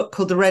wrote a book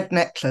called The Red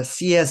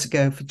Necklace years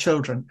ago for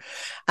children.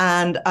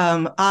 And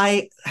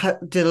I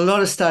did a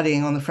lot of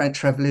studying on the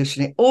French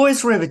Revolution. It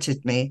always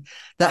riveted me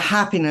that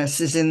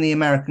happiness is in the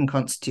American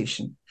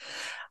Constitution.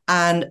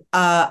 And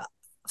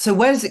so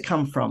where does it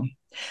come from?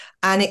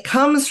 And it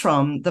comes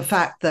from the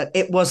fact that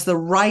it was the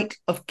right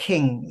of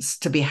kings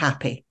to be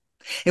happy.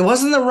 It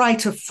wasn't the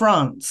right of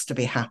France to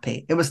be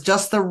happy. It was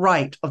just the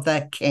right of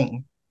their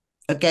king.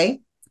 Okay?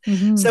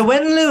 Mm-hmm. So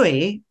when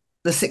Louis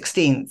the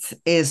 16th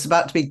is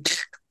about to be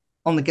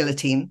on the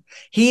guillotine,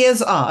 he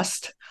is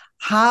asked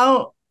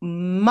how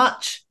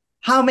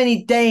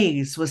many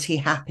days was he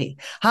happy?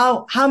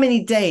 How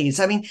many days?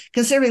 I mean,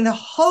 considering the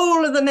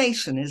whole of the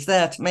nation is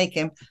there to make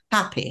him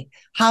happy,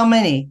 how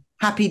many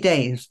happy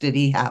days did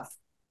he have?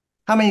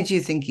 How many do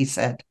you think he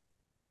said?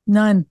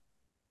 None.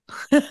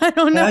 I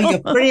don't know. No, you're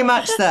pretty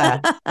much there.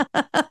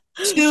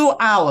 2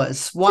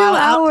 hours while 2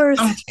 hours.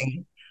 Out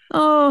hunting.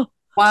 Oh.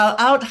 While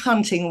out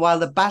hunting while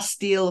the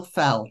Bastille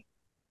fell.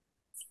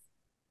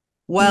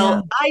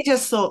 Well, I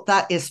just thought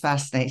that is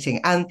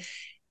fascinating. And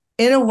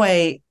in a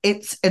way,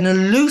 it's an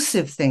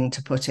elusive thing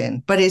to put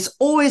in, but it's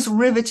always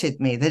riveted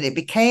me that it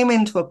became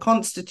into a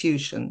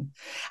constitution.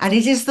 And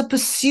it is the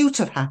pursuit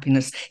of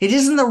happiness. It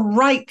isn't the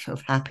right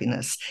of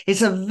happiness.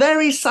 It's a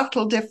very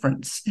subtle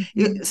difference.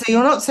 Mm-hmm. So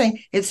you're not saying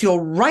it's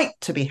your right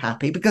to be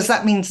happy, because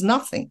that means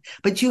nothing,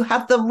 but you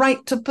have the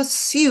right to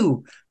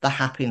pursue the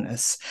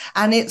happiness.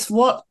 And it's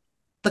what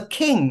the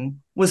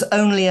king was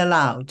only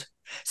allowed.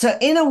 So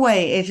in a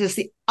way, it is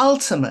the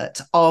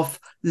ultimate of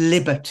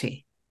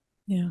liberty.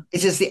 Yeah.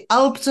 It is the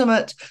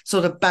ultimate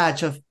sort of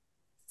badge of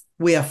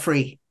we are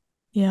free.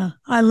 Yeah,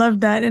 I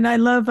love that. And I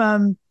love, I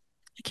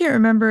can't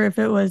remember if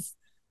it was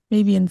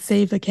maybe in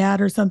Save the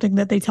Cat or something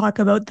that they talk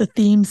about the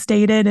theme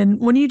stated. And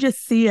when you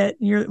just see it,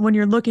 when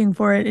you're looking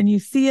for it and you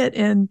see it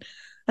in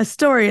a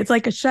story, it's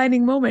like a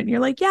shining moment. You're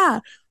like, yeah,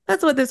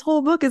 that's what this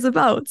whole book is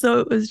about. So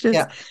it was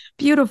just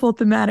beautiful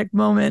thematic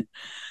moment.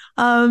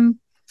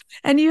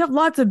 And you have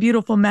lots of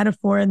beautiful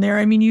metaphor in there.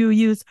 I mean, you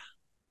use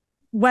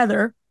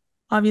weather,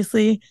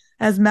 obviously,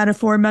 as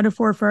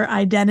metaphor for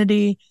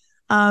identity.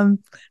 How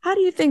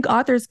do you think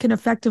authors can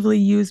effectively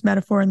use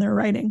metaphor in their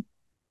writing?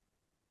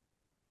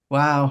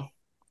 Wow.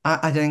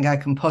 I don't think I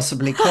can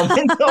possibly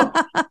comment on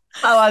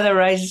how other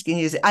writers can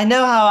use it. I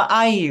know how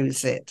I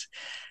use it.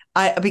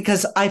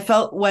 Because I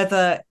feel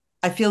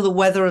the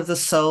weather of the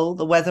soul,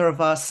 the weather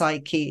of our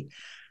psyche,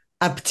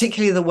 and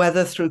particularly the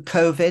weather through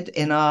COVID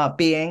in our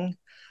being,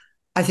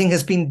 I think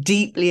has been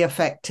deeply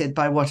affected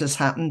by what has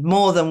happened,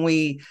 more than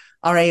we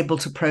are able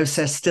to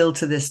process still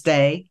to this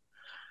day.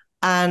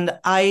 And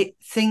I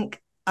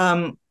think,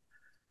 and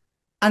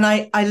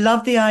I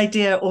love the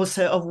idea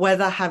also of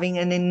weather having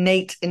an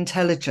innate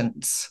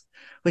intelligence,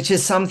 which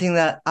is something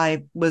that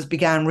I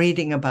began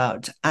reading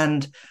about.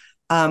 And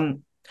I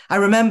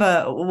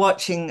remember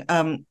watching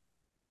a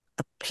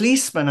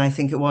policeman, I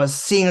think it was,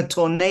 seeing a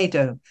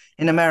tornado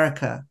in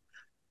America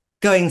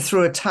going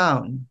through a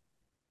town.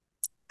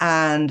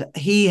 And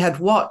he had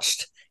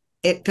watched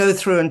it go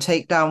through and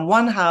take down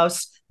one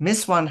house,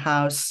 miss one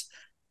house,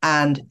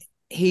 and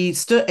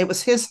it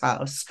was his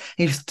house.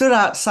 He stood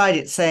outside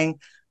it saying,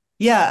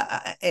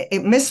 yeah,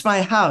 it missed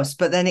my house,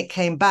 but then it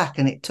came back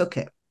and it took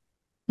it.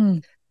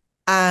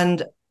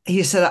 And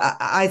he said,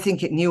 I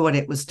think it knew what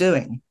it was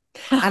doing.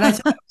 And I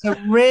thought it was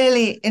a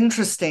really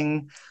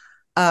interesting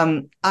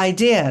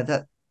idea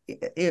that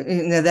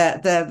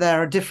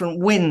there are different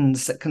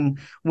winds that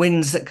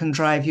can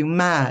drive you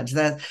mad.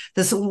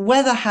 There's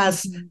weather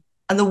has,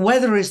 and the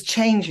weather is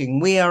changing.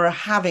 We are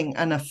having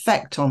an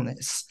effect on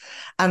this,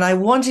 and I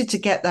wanted to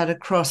get that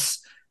across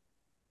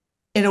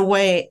in a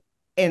way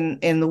in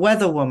The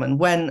Weather Woman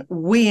when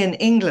we in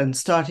England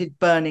started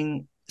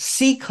burning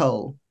sea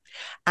coal,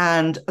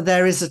 and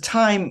there is a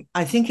time,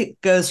 I think it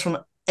goes from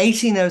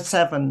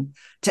 1807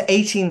 to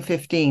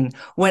 1815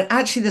 when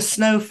actually the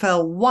snow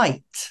fell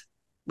white,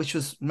 which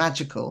was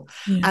magical.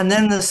 And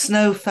then the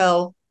snow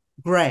fell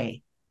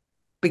grey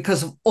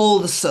because of all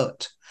the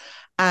soot.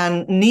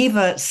 And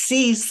Neva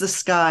sees the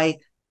sky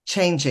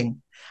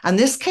changing. And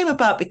this came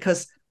about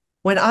because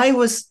when I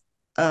was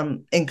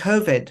in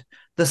COVID,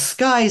 the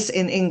skies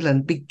in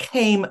England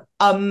became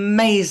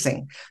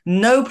amazing.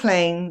 No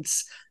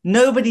planes,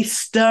 nobody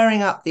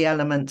stirring up the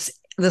elements.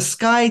 The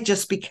sky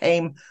just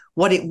became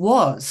what it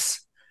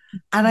was.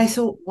 And I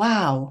thought,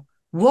 wow,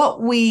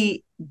 what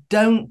we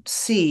don't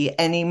see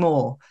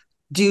anymore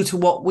due to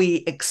what we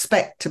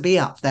expect to be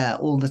up there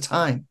all the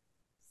time.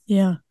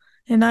 Yeah.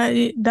 And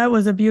that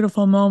was a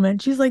beautiful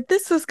moment. She's like,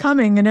 this was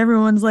coming. And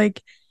everyone's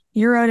like,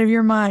 you're out of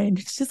your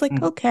mind. She's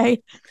like,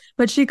 okay.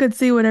 But she could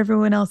see what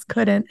everyone else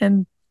couldn't.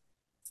 And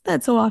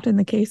that's so often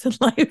the case in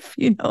life,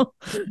 you know.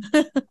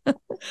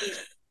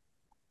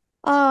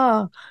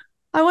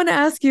 I want to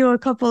ask you a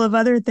couple of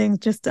other things,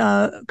 just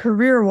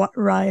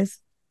career-wise.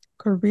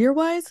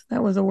 Career-wise?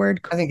 That was a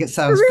word. I think it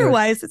sounds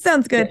career-wise. It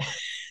sounds good. Yeah.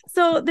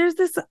 So there's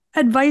this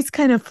advice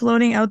kind of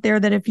floating out there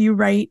that if you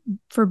write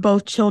for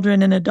both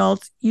children and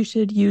adults, you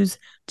should use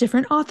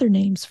different author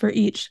names for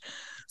each.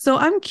 So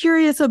I'm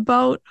curious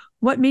about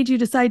what made you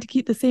decide to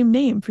keep the same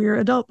name for your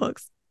adult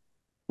books.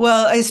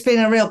 Well, it's been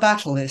a real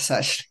battle, this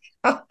actually.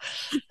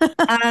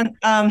 And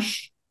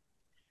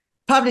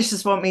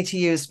publishers want me to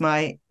use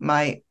my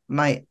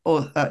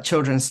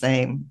children's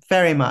name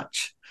very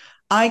much.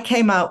 I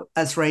came out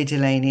as Ray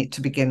Delaney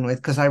to begin with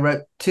because I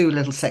wrote 2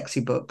 little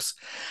sexy books,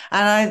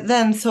 and I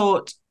then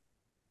thought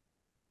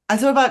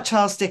about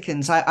Charles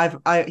Dickens.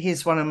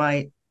 He's one of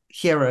my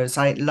heroes.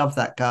 I love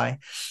that guy,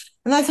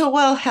 and I thought,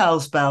 well,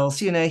 hell's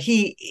bells, you know,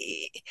 he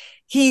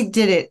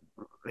did it.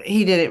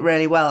 He did it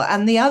really well.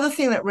 And the other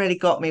thing that really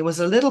got me was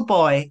a little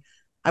boy.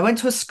 I went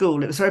to a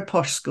school. It was a very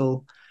posh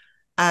school,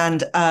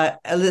 and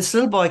this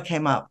little boy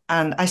came up,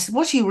 and I said,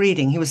 "What are you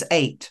reading?" He was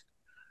 8.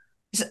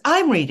 He said,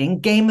 "I'm reading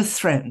Game of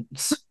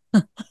Thrones."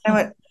 I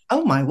went,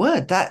 "Oh my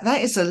word, that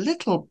is a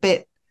little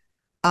bit,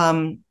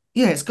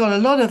 it's got a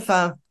lot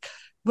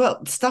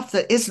of stuff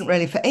that isn't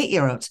really for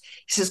 8-year-olds."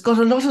 He says, "It's got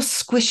a lot of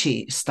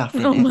squishy stuff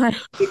in it,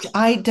 which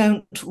I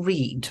don't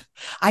read.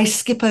 I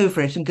skip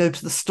over it and go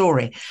to the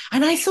story."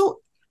 And I thought,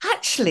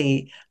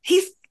 actually,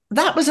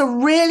 that was a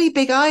really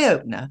big eye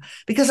opener,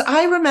 because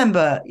I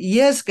remember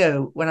years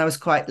ago when I was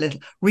quite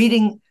little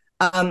reading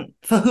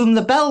For Whom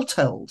the Bell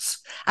Tolls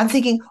and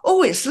thinking,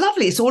 oh, it's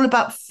lovely. It's all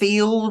about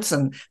fields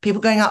and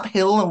people going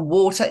uphill and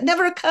water. It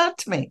never occurred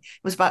to me.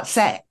 It was about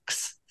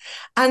sex.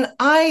 And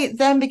I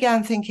then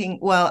began thinking,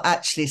 well,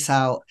 actually,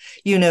 Sal,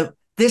 you know,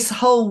 this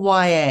whole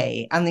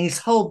YA and these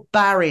whole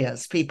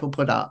barriers people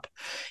put up,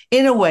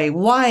 in a way,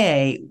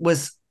 YA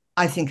was,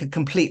 I think, a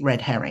complete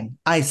red herring.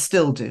 I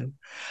still do.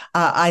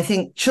 I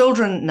think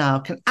children now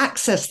can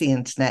access the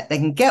internet. They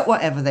can get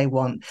whatever they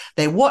want.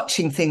 They're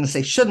watching things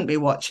they shouldn't be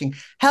watching.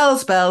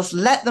 Hell's bells,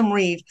 let them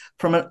read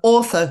from an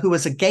author who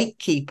is a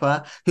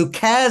gatekeeper, who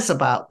cares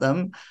about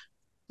them.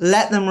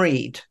 Let them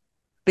read.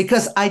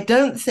 Because I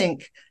don't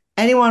think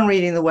anyone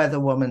reading The Weather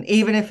Woman,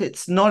 even if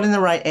it's not in the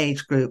right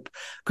age group,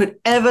 could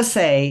ever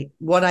say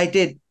what I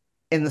did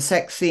in the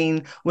sex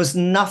scene was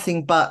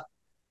nothing but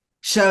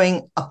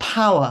showing a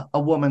power a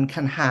woman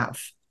can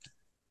have.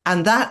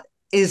 And that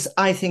is,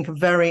 I think,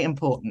 very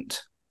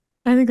important.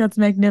 I think that's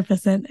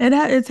magnificent.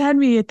 It's had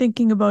me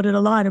thinking about it a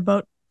lot,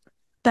 about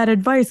that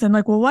advice. And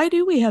like, well, why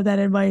do we have that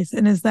advice?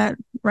 And is that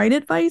right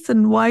advice?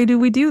 And why do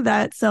we do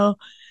that? So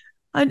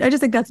I just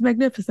think that's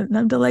magnificent. And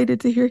I'm delighted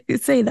to hear you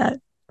say that.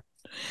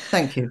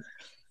 Thank you.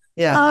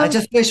 Yeah, I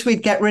just wish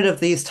we'd get rid of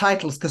these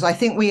titles, because I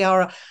think we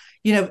are,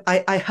 you know,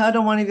 I heard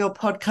on one of your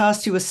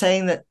podcasts, you were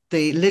saying that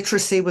the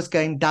literacy was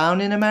going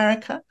down in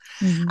America.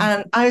 Mm-hmm.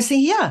 And I was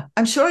thinking, yeah,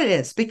 I'm sure it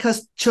is,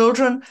 because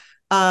children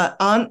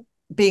aren't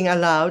being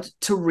allowed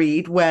to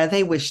read where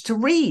they wish to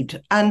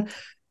read. And,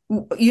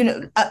 you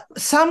know,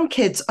 some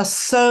kids are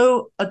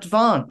so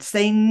advanced,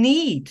 they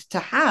need to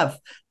have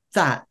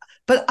that,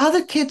 but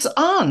other kids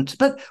aren't.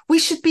 But we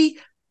should be,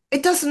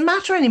 it doesn't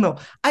matter anymore.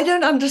 I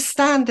don't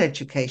understand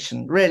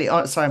education, really.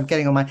 Oh, sorry, I'm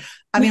getting on my,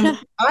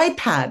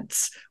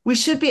 iPads, we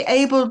should be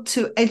able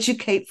to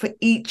educate for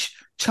each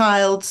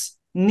child's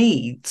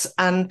needs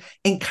and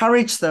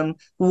encourage them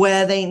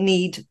where they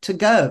need to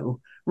go,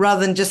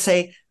 rather than just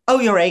say, oh,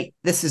 you're 8,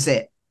 this is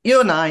it.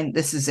 You're 9,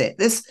 this is it.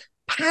 This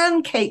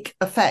pancake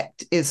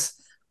effect is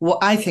what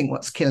I think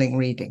what's killing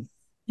reading.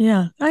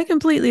 Yeah, I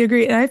completely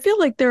agree. And I feel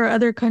like there are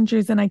other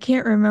countries, and I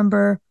can't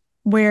remember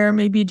where,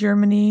 maybe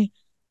Germany,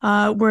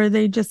 where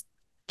they just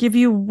give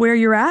you where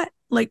you're at,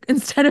 like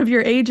instead of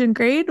your age and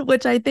grade,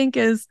 which I think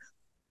is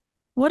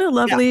what a Yeah.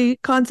 lovely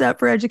concept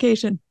for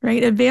education,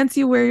 right? Advance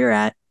you where you're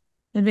at,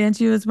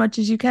 advance you as much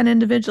as you can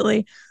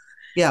individually.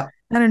 Yeah.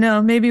 I don't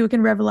know. Maybe we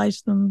can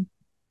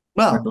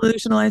Well,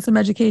 revolutionize some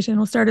education.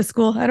 We'll start a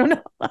school. I don't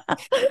know.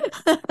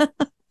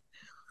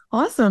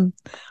 Awesome.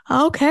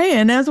 Okay.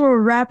 And as we're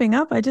wrapping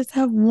up, I just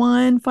have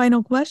one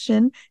final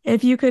question.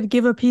 If you could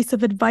give a piece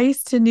of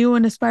advice to new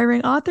and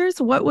aspiring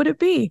authors, what would it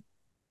be?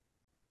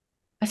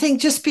 I think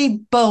just be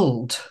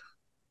bold.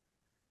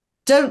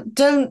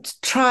 Don't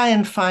try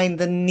and find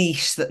the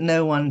niche that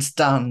no one's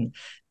done.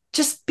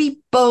 Just be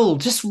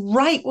bold. Just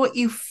write what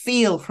you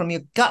feel from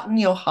your gut and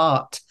your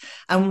heart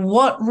and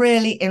what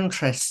really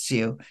interests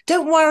you.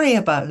 Don't worry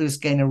about who's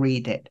going to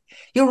read it.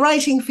 You're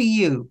writing for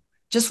you.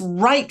 Just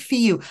write for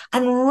you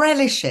and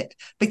relish it.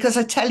 Because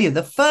I tell you,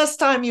 the first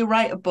time you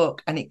write a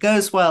book and it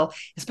goes well,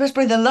 it's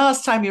probably the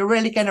last time you're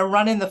really going to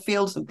run in the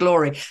fields of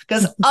glory.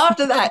 Because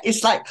after that,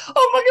 it's like,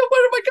 oh my God,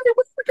 where am I going?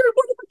 Where am I going?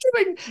 What am I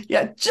doing?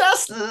 Yeah,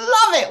 just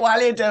love it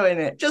while you're doing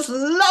it. Just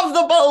love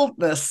the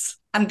boldness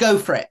and go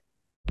for it.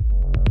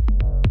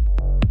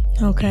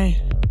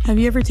 Okay. Have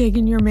you ever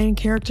taken your main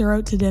character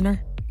out to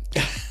dinner?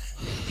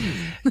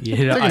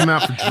 You know, Taking them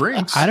out for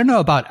drinks. I don't know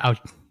about out.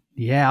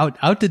 Yeah,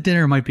 out to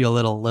dinner might be a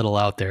little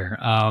out there.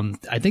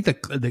 I think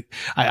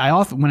I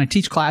often, when I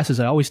teach classes,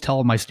 I always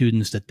tell my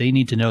students that they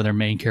need to know their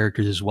main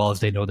characters as well as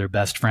they know their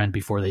best friend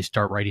before they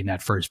start writing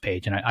that first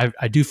page. And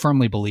I do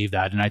firmly believe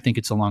that. And I think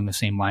it's along the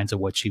same lines of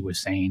what she was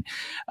saying.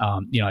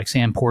 Like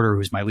Sam Porter,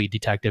 who's my lead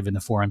detective in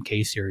the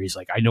 4MK series,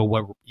 like I know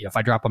what, if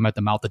I drop him at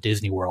the mouth of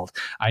Disney World,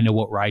 I know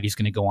what ride he's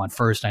going to go on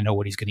first. I know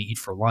what he's going to eat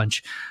for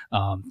lunch.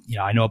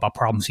 I know about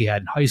problems he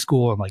had in high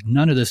school. And like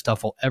none of this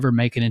stuff will ever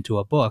make it into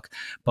a book,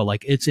 but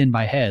like it's in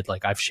my head.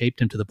 Like I've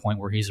shaped him to the point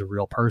where he's a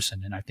real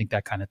person. And I think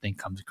that kind of thing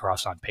comes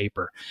across on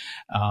paper.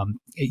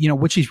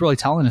 What she's really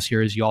telling us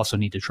here is you also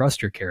need to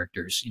trust your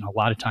characters. A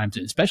lot of times,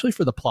 especially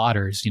for the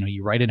plotters,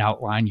 you write an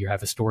outline, you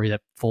have a story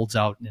that folds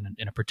out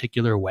in a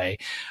particular way.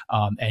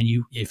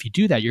 If you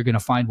do that, you're going to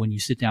find when you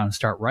sit down and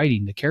start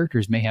writing, the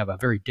characters may have a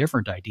very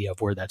different idea of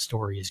where that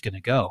story is going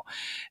to go.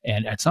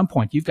 And at some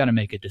point, you've got to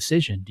make a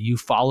decision. Do you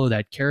follow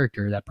that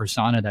character, that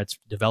persona that's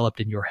developed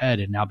in your head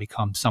and now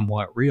become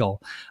somewhat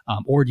real?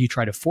 Or do you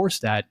try to force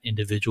that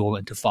individual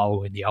into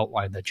following the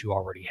outline that you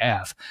already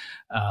have?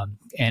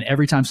 And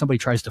every time somebody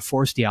tries to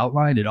force the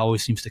outline, it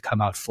always seems to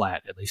come out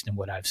flat, at least in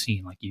what I've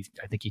seen.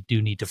 I think you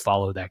do need to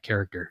follow that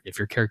character. If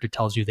your character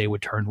tells you they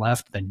would turn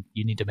left, then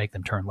you need to make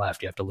them turn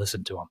left. You have to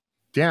listen to them.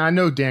 I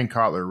know Dan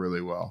Kotler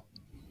really well.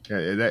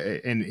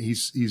 And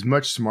he's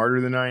much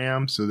smarter than I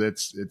am, so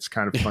it's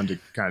kind of fun to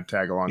kind of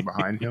tag along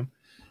behind him.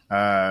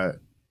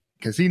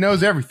 Because he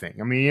knows everything.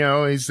 I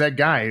mean, he's that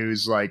guy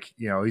who's like,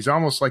 he's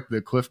almost like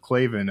the Cliff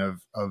Clavin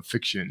of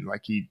fiction.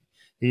 Like he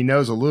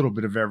knows a little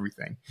bit of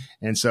everything.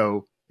 And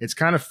so it's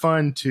kind of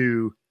fun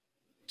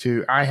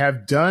I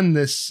have done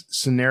this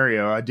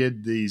scenario. I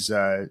did these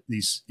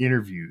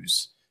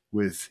interviews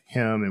with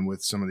him and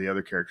with some of the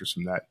other characters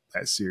from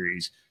that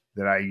series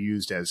that I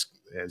used as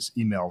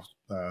email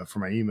for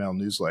my email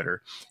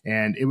newsletter.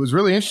 And it was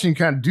really interesting to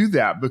kind of do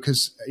that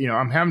because,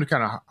 I'm having to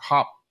kind of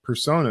hop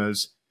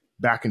personas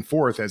back and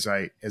forth as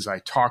I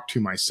talk to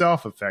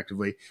myself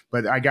effectively,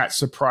 but I got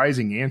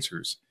surprising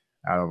answers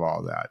out of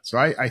all that. So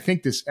I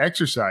think this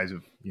exercise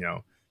of,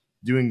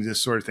 doing this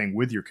sort of thing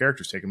with your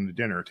characters, take them to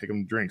dinner, take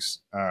them to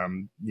drinks,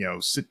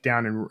 sit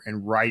down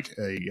and write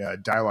a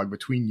dialogue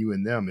between you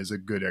and them is a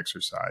good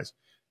exercise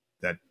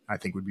that I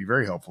think would be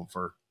very helpful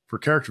for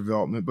character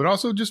development, but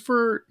also just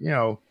for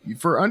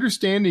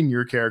understanding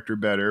your character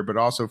better, but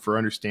also for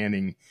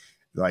understanding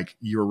like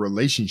your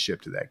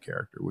relationship to that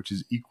character, which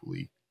is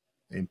equally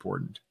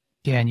important.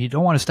 Yeah, and you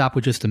don't want to stop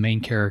with just the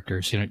main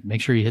characters.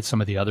 Make sure you hit some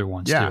of the other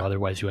ones too.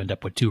 Otherwise, you end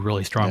up with two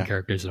really strong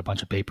characters and a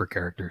bunch of paper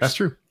characters. That's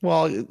true.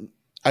 Well,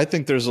 I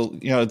think there's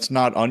it's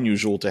not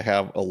unusual to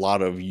have a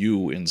lot of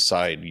you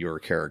inside your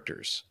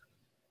characters.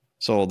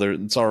 So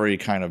it's already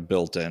kind of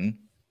built in.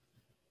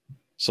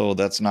 So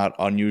that's not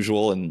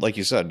unusual. And like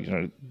you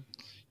said,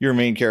 your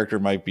main character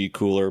might be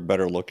cooler,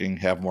 better looking,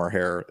 have more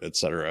hair,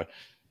 etc.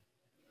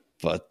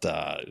 But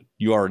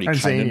you already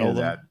kind of know them.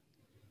 That.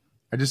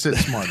 I just said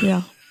smarter.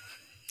 Yeah.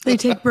 They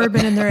take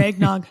bourbon in their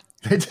eggnog.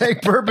 They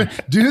take bourbon.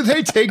 Do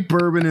they take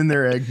bourbon in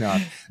their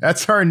eggnog?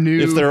 That's our new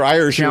if they're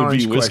Irish,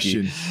 challenge it would be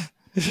whiskey.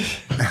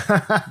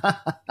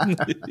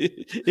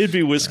 It'd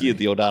be whiskey at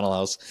the O'Donnell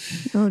house.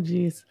 Oh,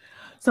 geez.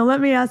 So let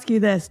me ask you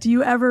this. Do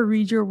you ever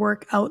read your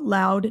work out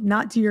loud,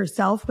 not to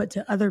yourself, but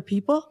to other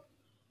people?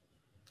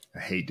 I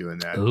hate doing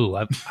that. Ooh,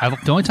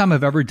 the only time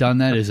I've ever done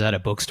that is at a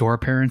bookstore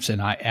appearance,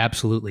 and I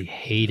absolutely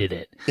hated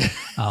it.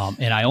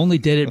 And I only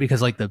did it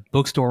because like the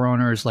bookstore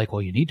owner is like,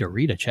 well, you need to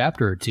read a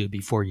chapter or two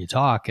before you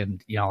talk.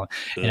 And,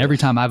 and every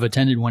time I've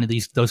attended one of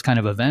those kind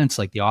of events,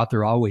 like the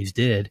author always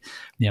did,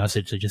 so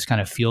it just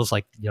kind of feels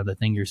like, the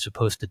thing you're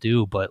supposed to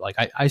do. But like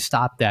I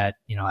stopped that,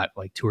 at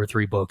like 2 or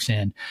 3 books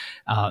in,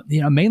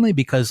 mainly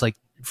because like,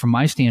 from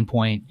my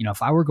standpoint,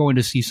 if I were going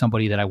to see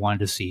somebody that I wanted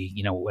to see,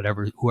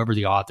 whoever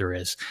the author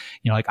is,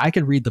 like I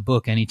could read the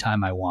book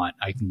anytime I want.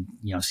 I can,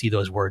 see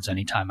those words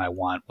anytime I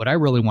want. What I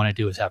really want to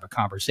do is have a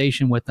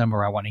conversation with them,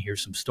 or I want to hear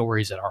some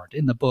stories that aren't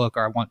in the book,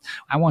 or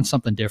I want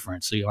something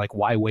different. So you're like,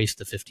 why waste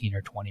the 15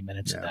 or 20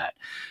 minutes of that?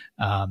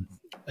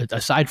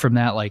 Aside from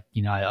that, like,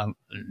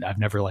 I've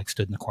never like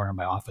stood in the corner of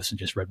my office and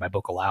just read my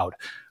book aloud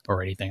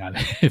or anything.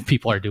 If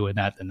people are doing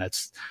that, then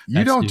that's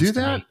you don't do news to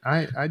that.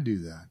 me. I do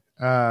that.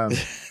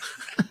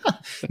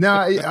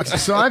 Now,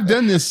 so I've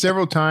done this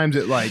several times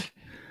at like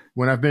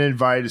when I've been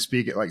invited to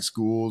speak at like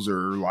schools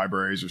or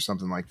libraries or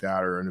something like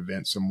that, or an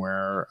event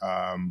somewhere.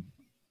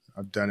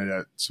 I've done it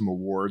at some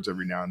awards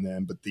every now and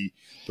then, but the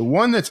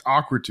one that's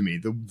awkward to me,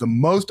 the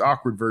most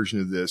awkward version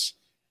of this,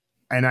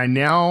 and I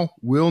now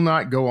will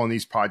not go on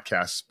these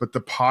podcasts, but the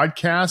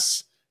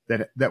podcasts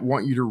that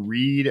want you to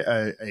read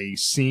a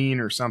scene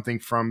or something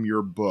from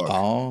your book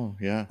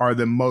are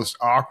the most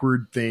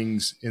awkward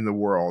things in the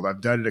world.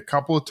 I've done it a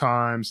couple of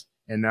times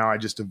and now I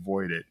just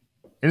avoid it.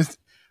 And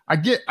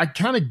I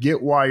kind of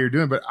get why you're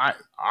doing it, but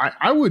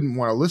I wouldn't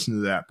want to listen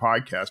to that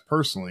podcast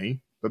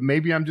personally, but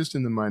maybe I'm just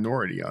in the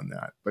minority on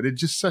that. But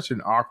it's just such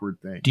an awkward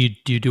thing. Do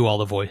you do all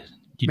the voice?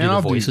 Do you do the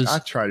voices? I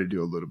try to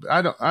do a little bit.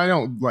 I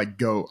don't like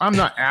go, I'm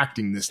not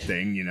acting this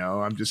thing,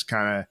 I'm just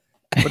kind of,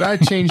 but I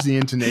change the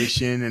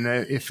intonation, and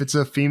if it's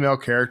a female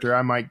character,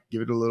 I might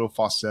give it a little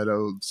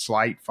falsetto,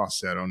 slight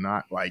falsetto,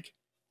 not like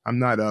I'm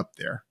not up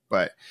there.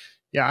 But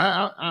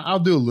yeah, I'll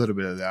do a little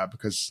bit of that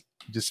because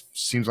it just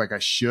seems like I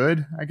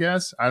should, I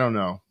guess. I don't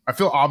know. I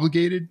feel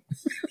obligated.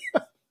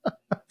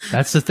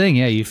 That's the thing.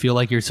 Yeah, you feel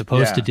like you're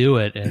supposed to do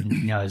it,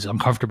 and as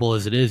uncomfortable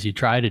as it is, you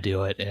try to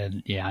do it,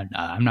 and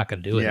I'm not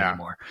going to do it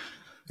anymore.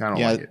 I don't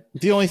like it.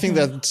 The only thing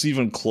that's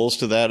even close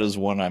to that is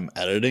when I'm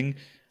editing,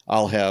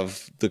 I'll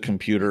have the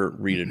computer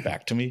read it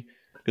back to me,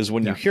 because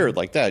when you hear it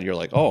like that, you're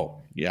like,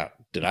 oh yeah,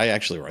 did I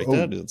actually write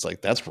that? It's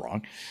like, that's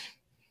wrong.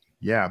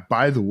 Yeah.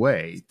 By the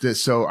way,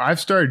 so I've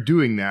started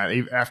doing that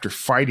after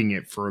fighting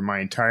it for my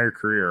entire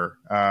career.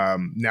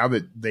 Now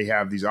that they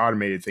have these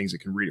automated things that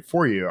can read it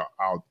for you,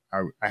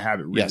 I have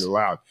it read it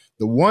aloud.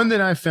 The one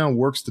that I found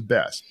works the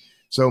best.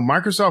 So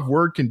Microsoft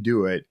Word can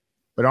do it,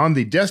 but on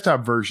the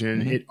desktop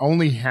version, it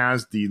only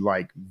has the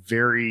like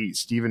very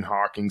Stephen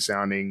Hawking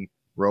sounding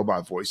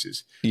robot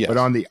voices. Yes. But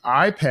on the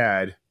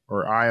iPad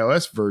or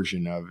iOS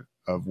version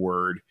of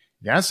Word,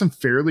 it has some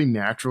fairly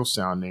natural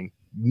sounding,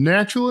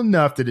 natural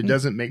enough that it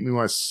doesn't make me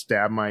want to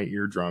stab my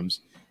eardrums.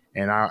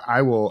 And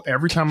I will,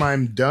 every time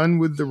I'm done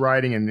with the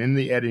writing and in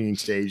the editing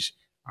stage,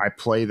 I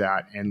play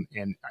that, and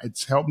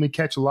it's helped me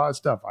catch a lot of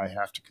stuff, I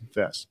have to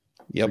confess.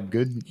 Yep. It's a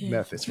good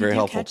method. It's very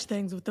helpful. Catch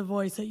things with the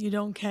voice that you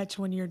don't catch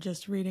when you're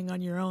just reading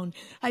on your own.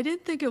 I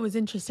did think it was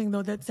interesting,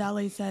 though, that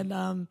Sally said,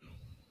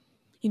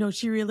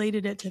 she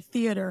related it to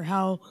theater,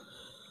 how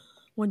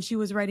when she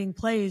was writing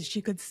plays,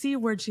 she could see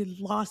where she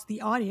lost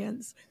the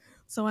audience.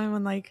 So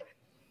I'm like,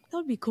 that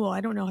would be cool.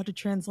 I don't know how to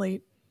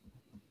translate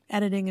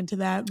editing into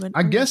that, but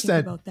I guess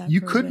that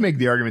you could make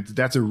the argument that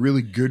that's a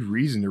really good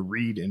reason to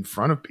read in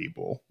front of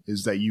people,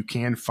 is that you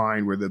can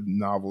find where the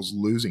novel's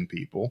losing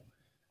people.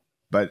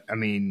 But I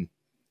mean,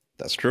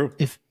 that's true.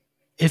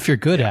 If you're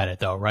good at it,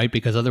 though, right?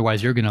 Because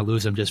otherwise you're going to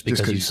lose them just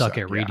because you suck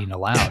at reading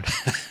aloud.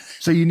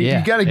 So you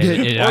got to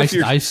get.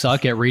 I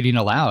suck at reading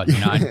aloud.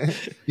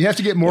 You have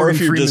to get Morgan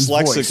Freeman's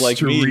voice. Or if you're dyslexic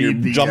like me,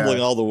 and you're jumbling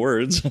all the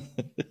words.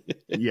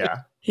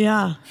 Yeah.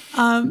 Yeah.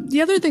 The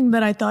other thing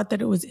that I thought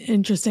that it was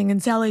interesting in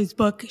Sally's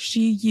book,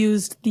 she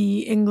used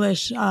the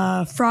English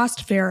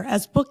Frost Fair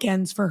as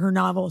bookends for her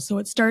novel. So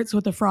it starts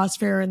with the Frost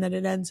Fair and then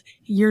it ends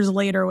years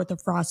later with the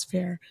Frost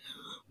Fair.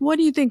 What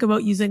do you think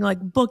about using like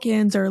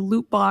bookends or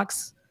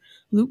loopbacks?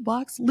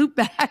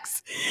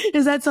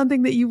 Is that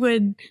something that you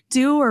would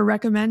do or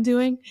recommend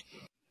doing?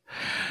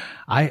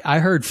 I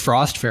heard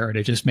Frost Fair and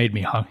it just made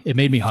me it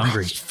made me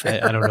hungry.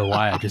 I don't know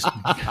why. I just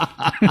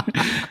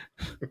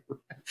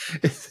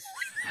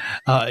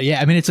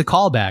I mean, it's a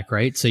callback,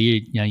 right? So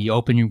you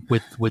open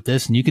with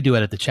this, and you could do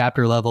it at the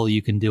chapter level.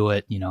 You can do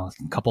it, a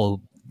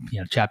couple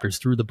chapters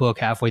through the book,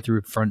 halfway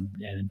through, front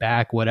and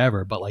back,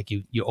 whatever. But like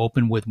you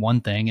open with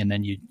one thing, and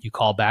then you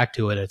call back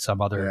to it at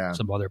some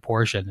other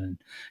portion, and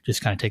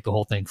just kind of take the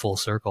whole thing full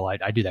circle.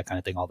 I do that kind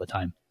of thing all the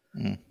time.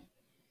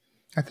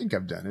 I think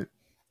I've done it,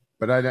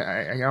 but I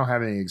don't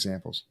have any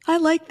examples. I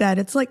like that.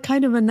 It's like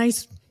kind of a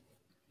nice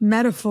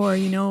metaphor.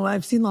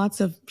 I've seen lots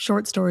of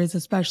short stories,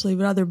 especially,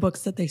 but other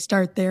books that they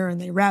start there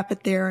and they wrap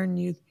it there, and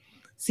you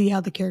see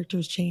how the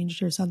characters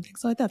changed or something.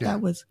 So I thought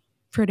that was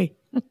pretty.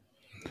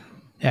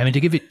 I mean, to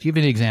give you an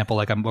example,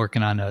 like I'm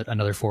working on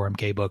another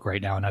 4MK book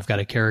right now, and I've got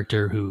a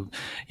character who,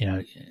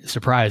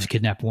 surprise,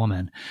 kidnapped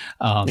woman.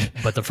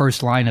 But the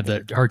first line of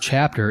her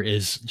chapter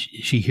is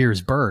she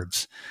hears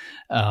birds.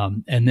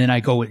 And then I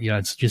go with,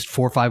 it's just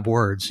 4 or 5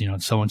 words,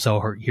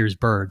 so-and-so hears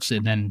birds.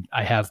 And then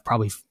I have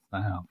probably,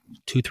 I don't know,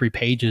 2-3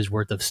 pages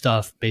worth of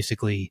stuff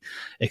basically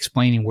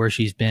explaining where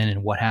she's been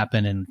and what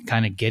happened and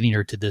kind of getting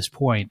her to this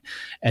point.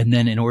 And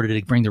then in order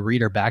to bring the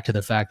reader back to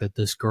the fact that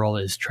this girl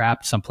is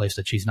trapped someplace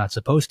that she's not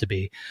supposed to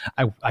be,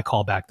 I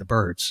call back the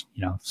birds,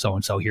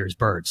 so-and-so hears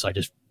birds. So I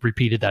just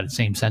repeated that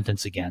same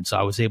sentence again. So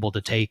I was able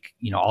to take,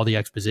 all the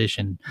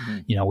exposition,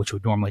 which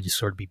would normally just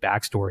sort of be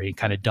backstory, and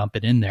kind of dump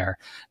it in there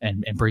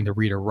and bring the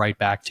reader right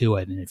back to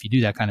it. And if you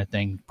do that kind of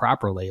thing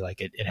properly, like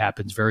it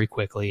happens very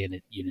quickly,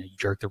 and you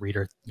jerk the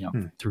reader,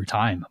 through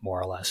time,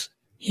 more or less.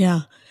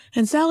 Yeah.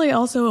 And Sally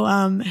also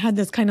had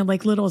this kind of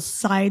like little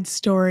side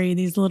story,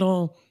 these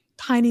little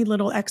tiny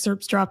little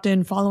excerpts dropped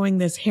in following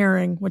this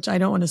herring, which I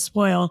don't want to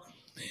spoil.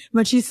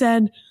 But she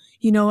said,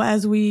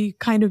 as we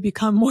kind of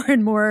become more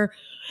and more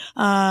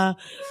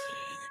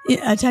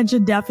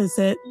attention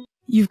deficit,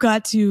 you've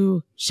got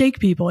to shake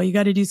people. You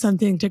got to do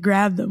something to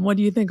grab them. What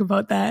do you think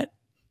about that?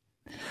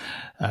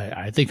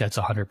 I think that's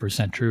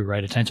 100% true,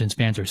 right? Attention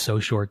spans are so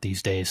short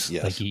these days.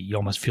 Yes. Like you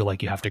almost feel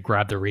like you have to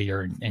grab the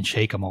reader and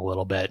shake them a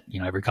little bit,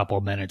 every couple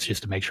of minutes,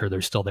 just to make sure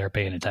they're still there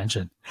paying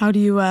attention. How do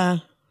you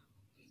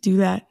do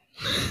that?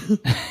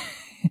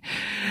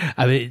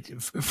 I mean,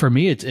 for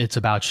me, it's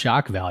about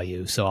shock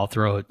value. So I'll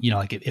throw it,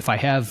 like if I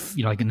have,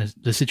 like in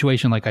the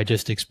situation, like I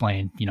just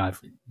explained,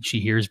 she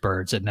hears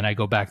birds, and then I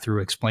go back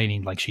through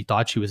explaining, like she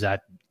thought she was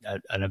at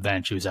an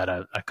event, she was at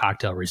a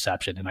cocktail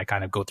reception, and I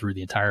kind of go through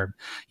the entire,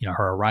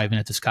 her arriving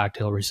at this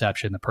cocktail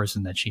reception, the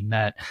person that she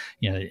met,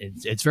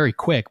 it's very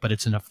quick, but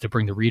it's enough to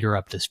bring the reader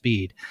up to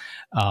speed.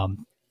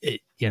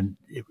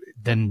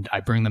 Then I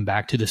bring them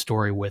back to the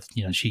story with,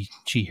 she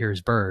hears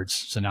birds.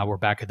 So now we're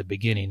back at the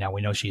beginning. Now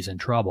we know she's in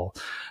trouble.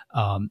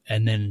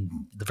 And then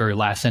the very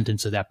last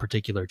sentence of that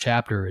particular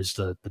chapter is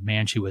the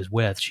man she was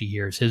with. She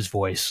hears his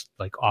voice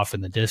like off in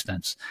the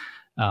distance,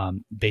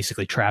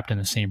 basically trapped in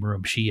the same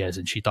room she is.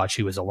 And she thought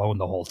she was alone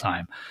the whole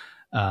time.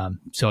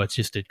 So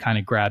it kind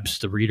of grabs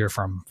the reader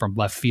from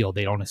left field.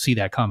 They don't see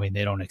that coming.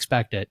 They don't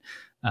expect it.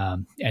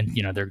 And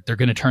they're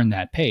going to turn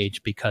that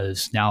page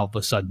because now all of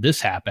a sudden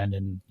this happened,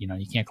 and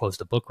you can't close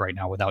the book right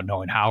now without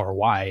knowing how or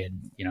why,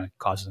 and it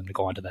causes them to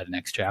go on to that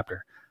next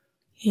chapter.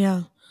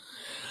 Yeah.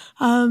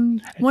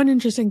 One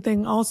interesting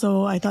thing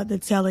also I thought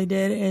that Sally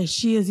did is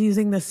she is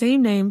using the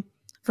same name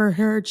for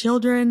her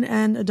children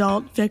and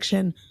adult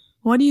fiction.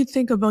 What do you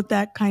think about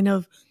that kind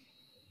of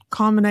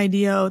common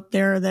idea out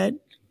there that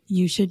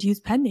you should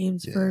use pen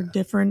names for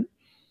different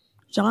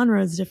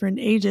genres, different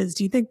ages?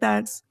 Do you think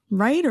that's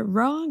right or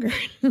wrong?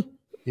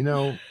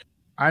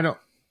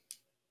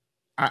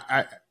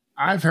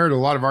 I've heard a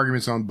lot of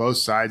arguments on both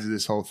sides of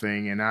this whole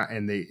thing, and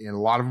a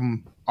lot of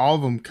them, all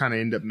of them kind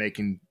of end up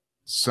making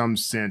some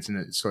sense.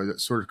 And so it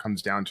sort of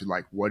comes down to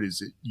like,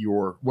 what's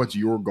your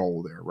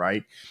goal there?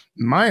 Right.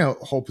 My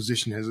whole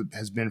position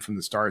has been from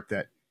the start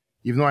that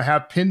even though I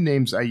have pen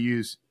names I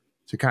use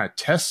to kind of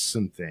test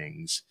some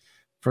things,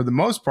 for the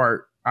most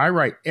part, I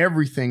write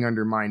everything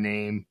under my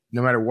name,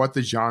 no matter what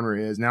the genre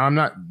is. Now, I'm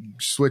not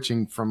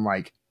switching from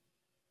like,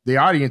 the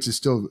audience is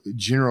still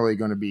generally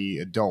going to be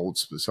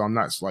adults. So I'm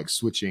not like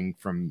switching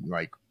from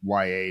like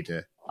YA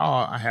to,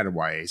 I had a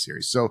YA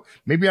series. So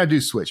maybe I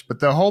do switch. But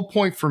the whole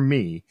point for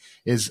me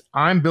is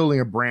I'm building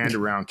a brand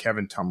around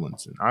Kevin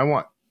Tumlinson. I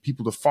want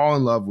people to fall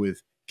in love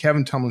with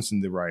Kevin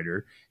Tumlinson, the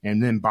writer,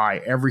 and then buy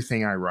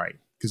everything I write.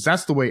 Because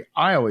that's the way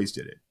I always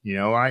did it.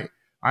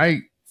 I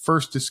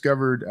first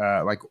discovered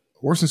like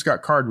Orson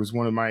Scott Card was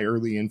one of my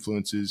early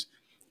influences.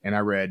 And I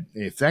read,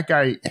 if that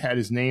guy had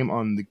his name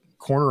on the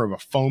corner of a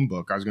phone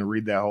book, I was going to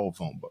read that whole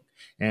phone book.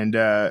 And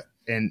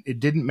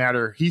it didn't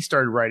matter. He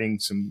started writing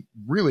some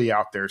really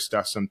out there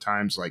stuff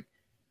sometimes, like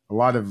a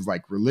lot of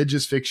like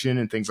religious fiction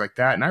and things like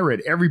that. And I read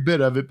every bit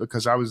of it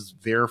because I was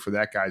there for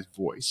that guy's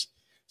voice.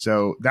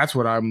 So that's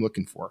what I'm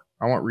looking for.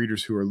 I want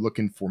readers who are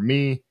looking for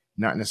me,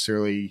 not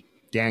necessarily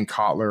Dan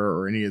Kotler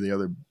or any of the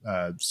other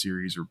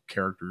series or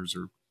characters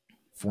or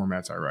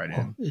formats I write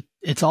in.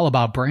 It's all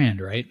about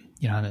brand, right?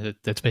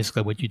 That's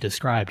basically what you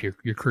described.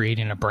 You're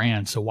creating a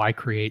brand. So why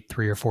create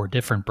 3 or 4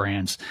 different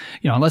brands?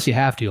 Unless you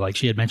have to. Like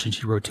she had mentioned,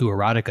 she wrote 2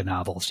 erotica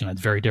novels. It's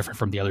very different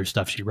from the other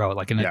stuff she wrote.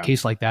 Like in a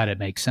case like that, it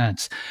makes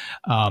sense.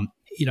 When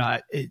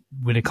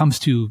it comes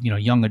to,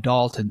 young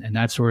adult and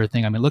that sort of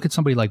thing, I mean, look at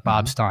somebody like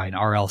Bob Stein,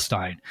 R.L.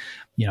 Stein.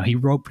 He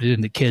wrote it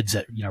into kids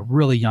at,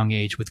 really young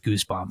age with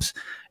Goosebumps.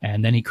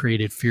 And then he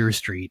created Fear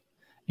Street.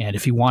 And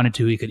if he wanted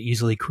to, he could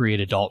easily create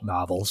adult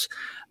novels.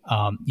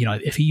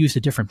 If he used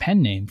a different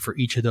pen name for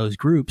each of those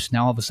groups,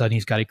 now all of a sudden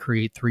he's got to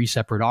create 3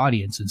 separate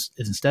audiences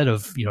instead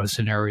of, a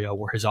scenario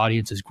where his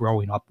audience is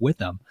growing up with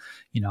him.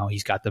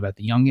 He's got them at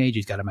the young age,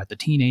 he's got them at the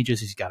teenagers,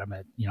 he's got them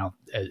at,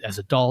 as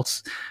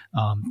adults.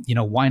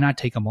 Why not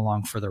take them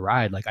along for the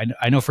ride? Like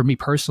I know for me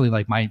personally,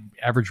 like my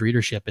average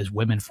readership is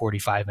women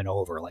 45 and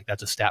over. Like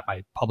that's a stat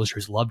my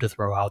publishers love to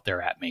throw out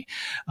there at me.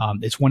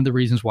 It's one of the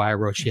reasons why I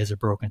wrote She Has a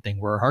Broken Thing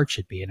Where Her Heart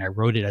Should Be. And I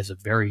wrote it as a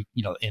very,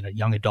 in a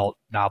young adult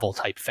novel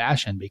type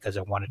fashion, because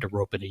I wanted to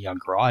rope in a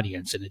younger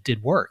audience, and it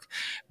did work.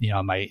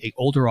 My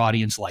older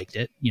audience liked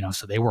it,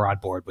 so they were on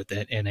board with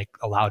it, and it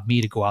allowed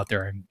me to go out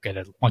there and get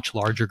a much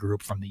larger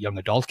group from the young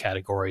adult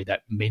category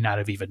that may not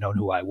have even known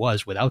who I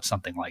was without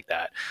something like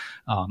that.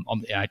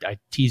 I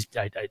teased,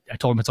 I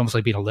told him it's almost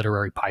like being a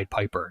literary Pied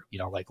Piper,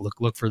 like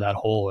look for that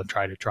hole and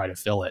try to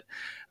fill it.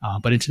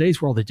 But in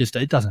today's world,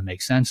 it doesn't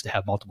make sense to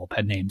have multiple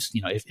pen names,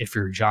 if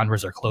your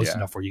genres are close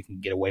enough where you can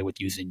get away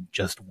with using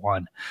just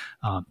one.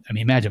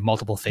 Imagine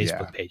multiple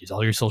Facebook pages,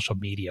 all your social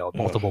media,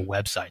 multiple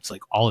websites,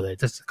 like all of that.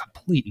 That's a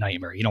complete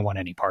nightmare. You don't want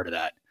any part of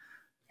that.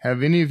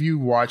 Have any of you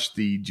watched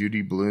the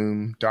Judy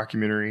Blume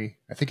documentary?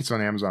 I think it's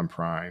on Amazon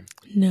Prime.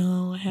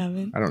 No, I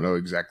haven't. I don't know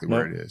exactly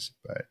where it is,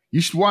 but you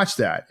should watch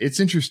that.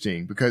 It's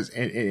interesting because,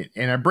 and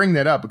I bring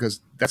that up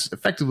because that's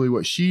effectively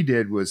what she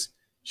did. Was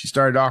she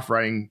started off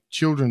writing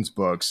children's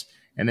books,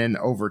 and then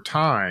over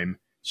time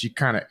she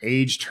kind of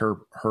aged her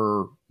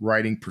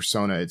writing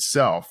persona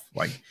itself.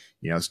 Like,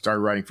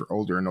 started writing for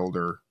older and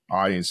older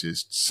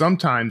audiences,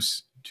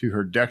 sometimes to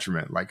her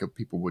detriment. Like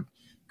people would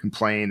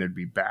complain, there'd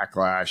be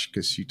backlash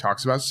because she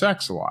talks about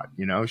sex a lot.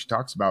 She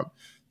talks about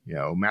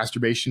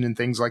masturbation and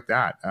things like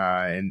that,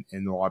 and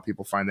a lot of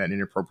people find that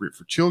inappropriate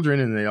for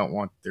children, and they don't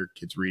want their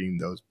kids reading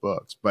those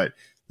books. But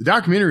the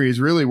documentary is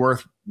really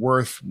worth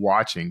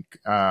watching.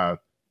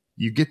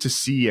 You get to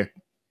see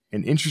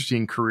an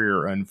interesting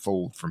career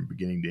unfold from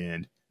beginning to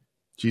end.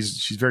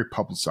 She's very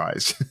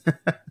publicized.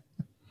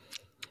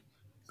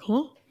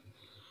 Cool.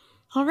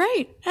 All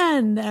right.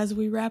 And as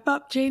we wrap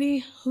up,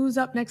 JD, who's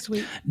up next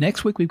week?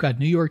 Next week, we've got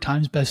New York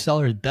Times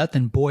bestsellers Beth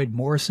and Boyd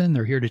Morrison.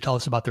 They're here to tell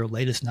us about their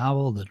latest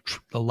novel,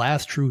 The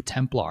Last True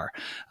Templar,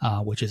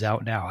 which is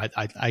out now.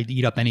 I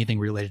eat up anything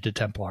related to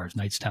Templars,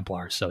 Knights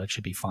Templars, so that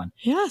should be fun.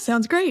 Yeah,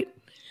 sounds great.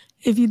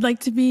 If you'd like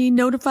to be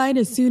notified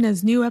as soon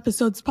as new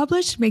episodes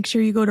publish, make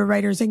sure you go to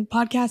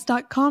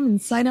writersincpodcast.com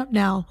and sign up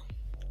now.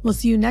 We'll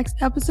see you next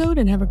episode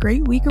and have a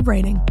great week of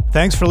writing.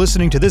 Thanks for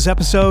listening to this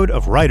episode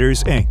of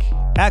Writers Inc.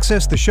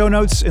 Access the show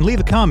notes and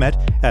leave a comment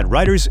at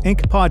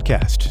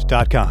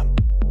writersincpodcast.com.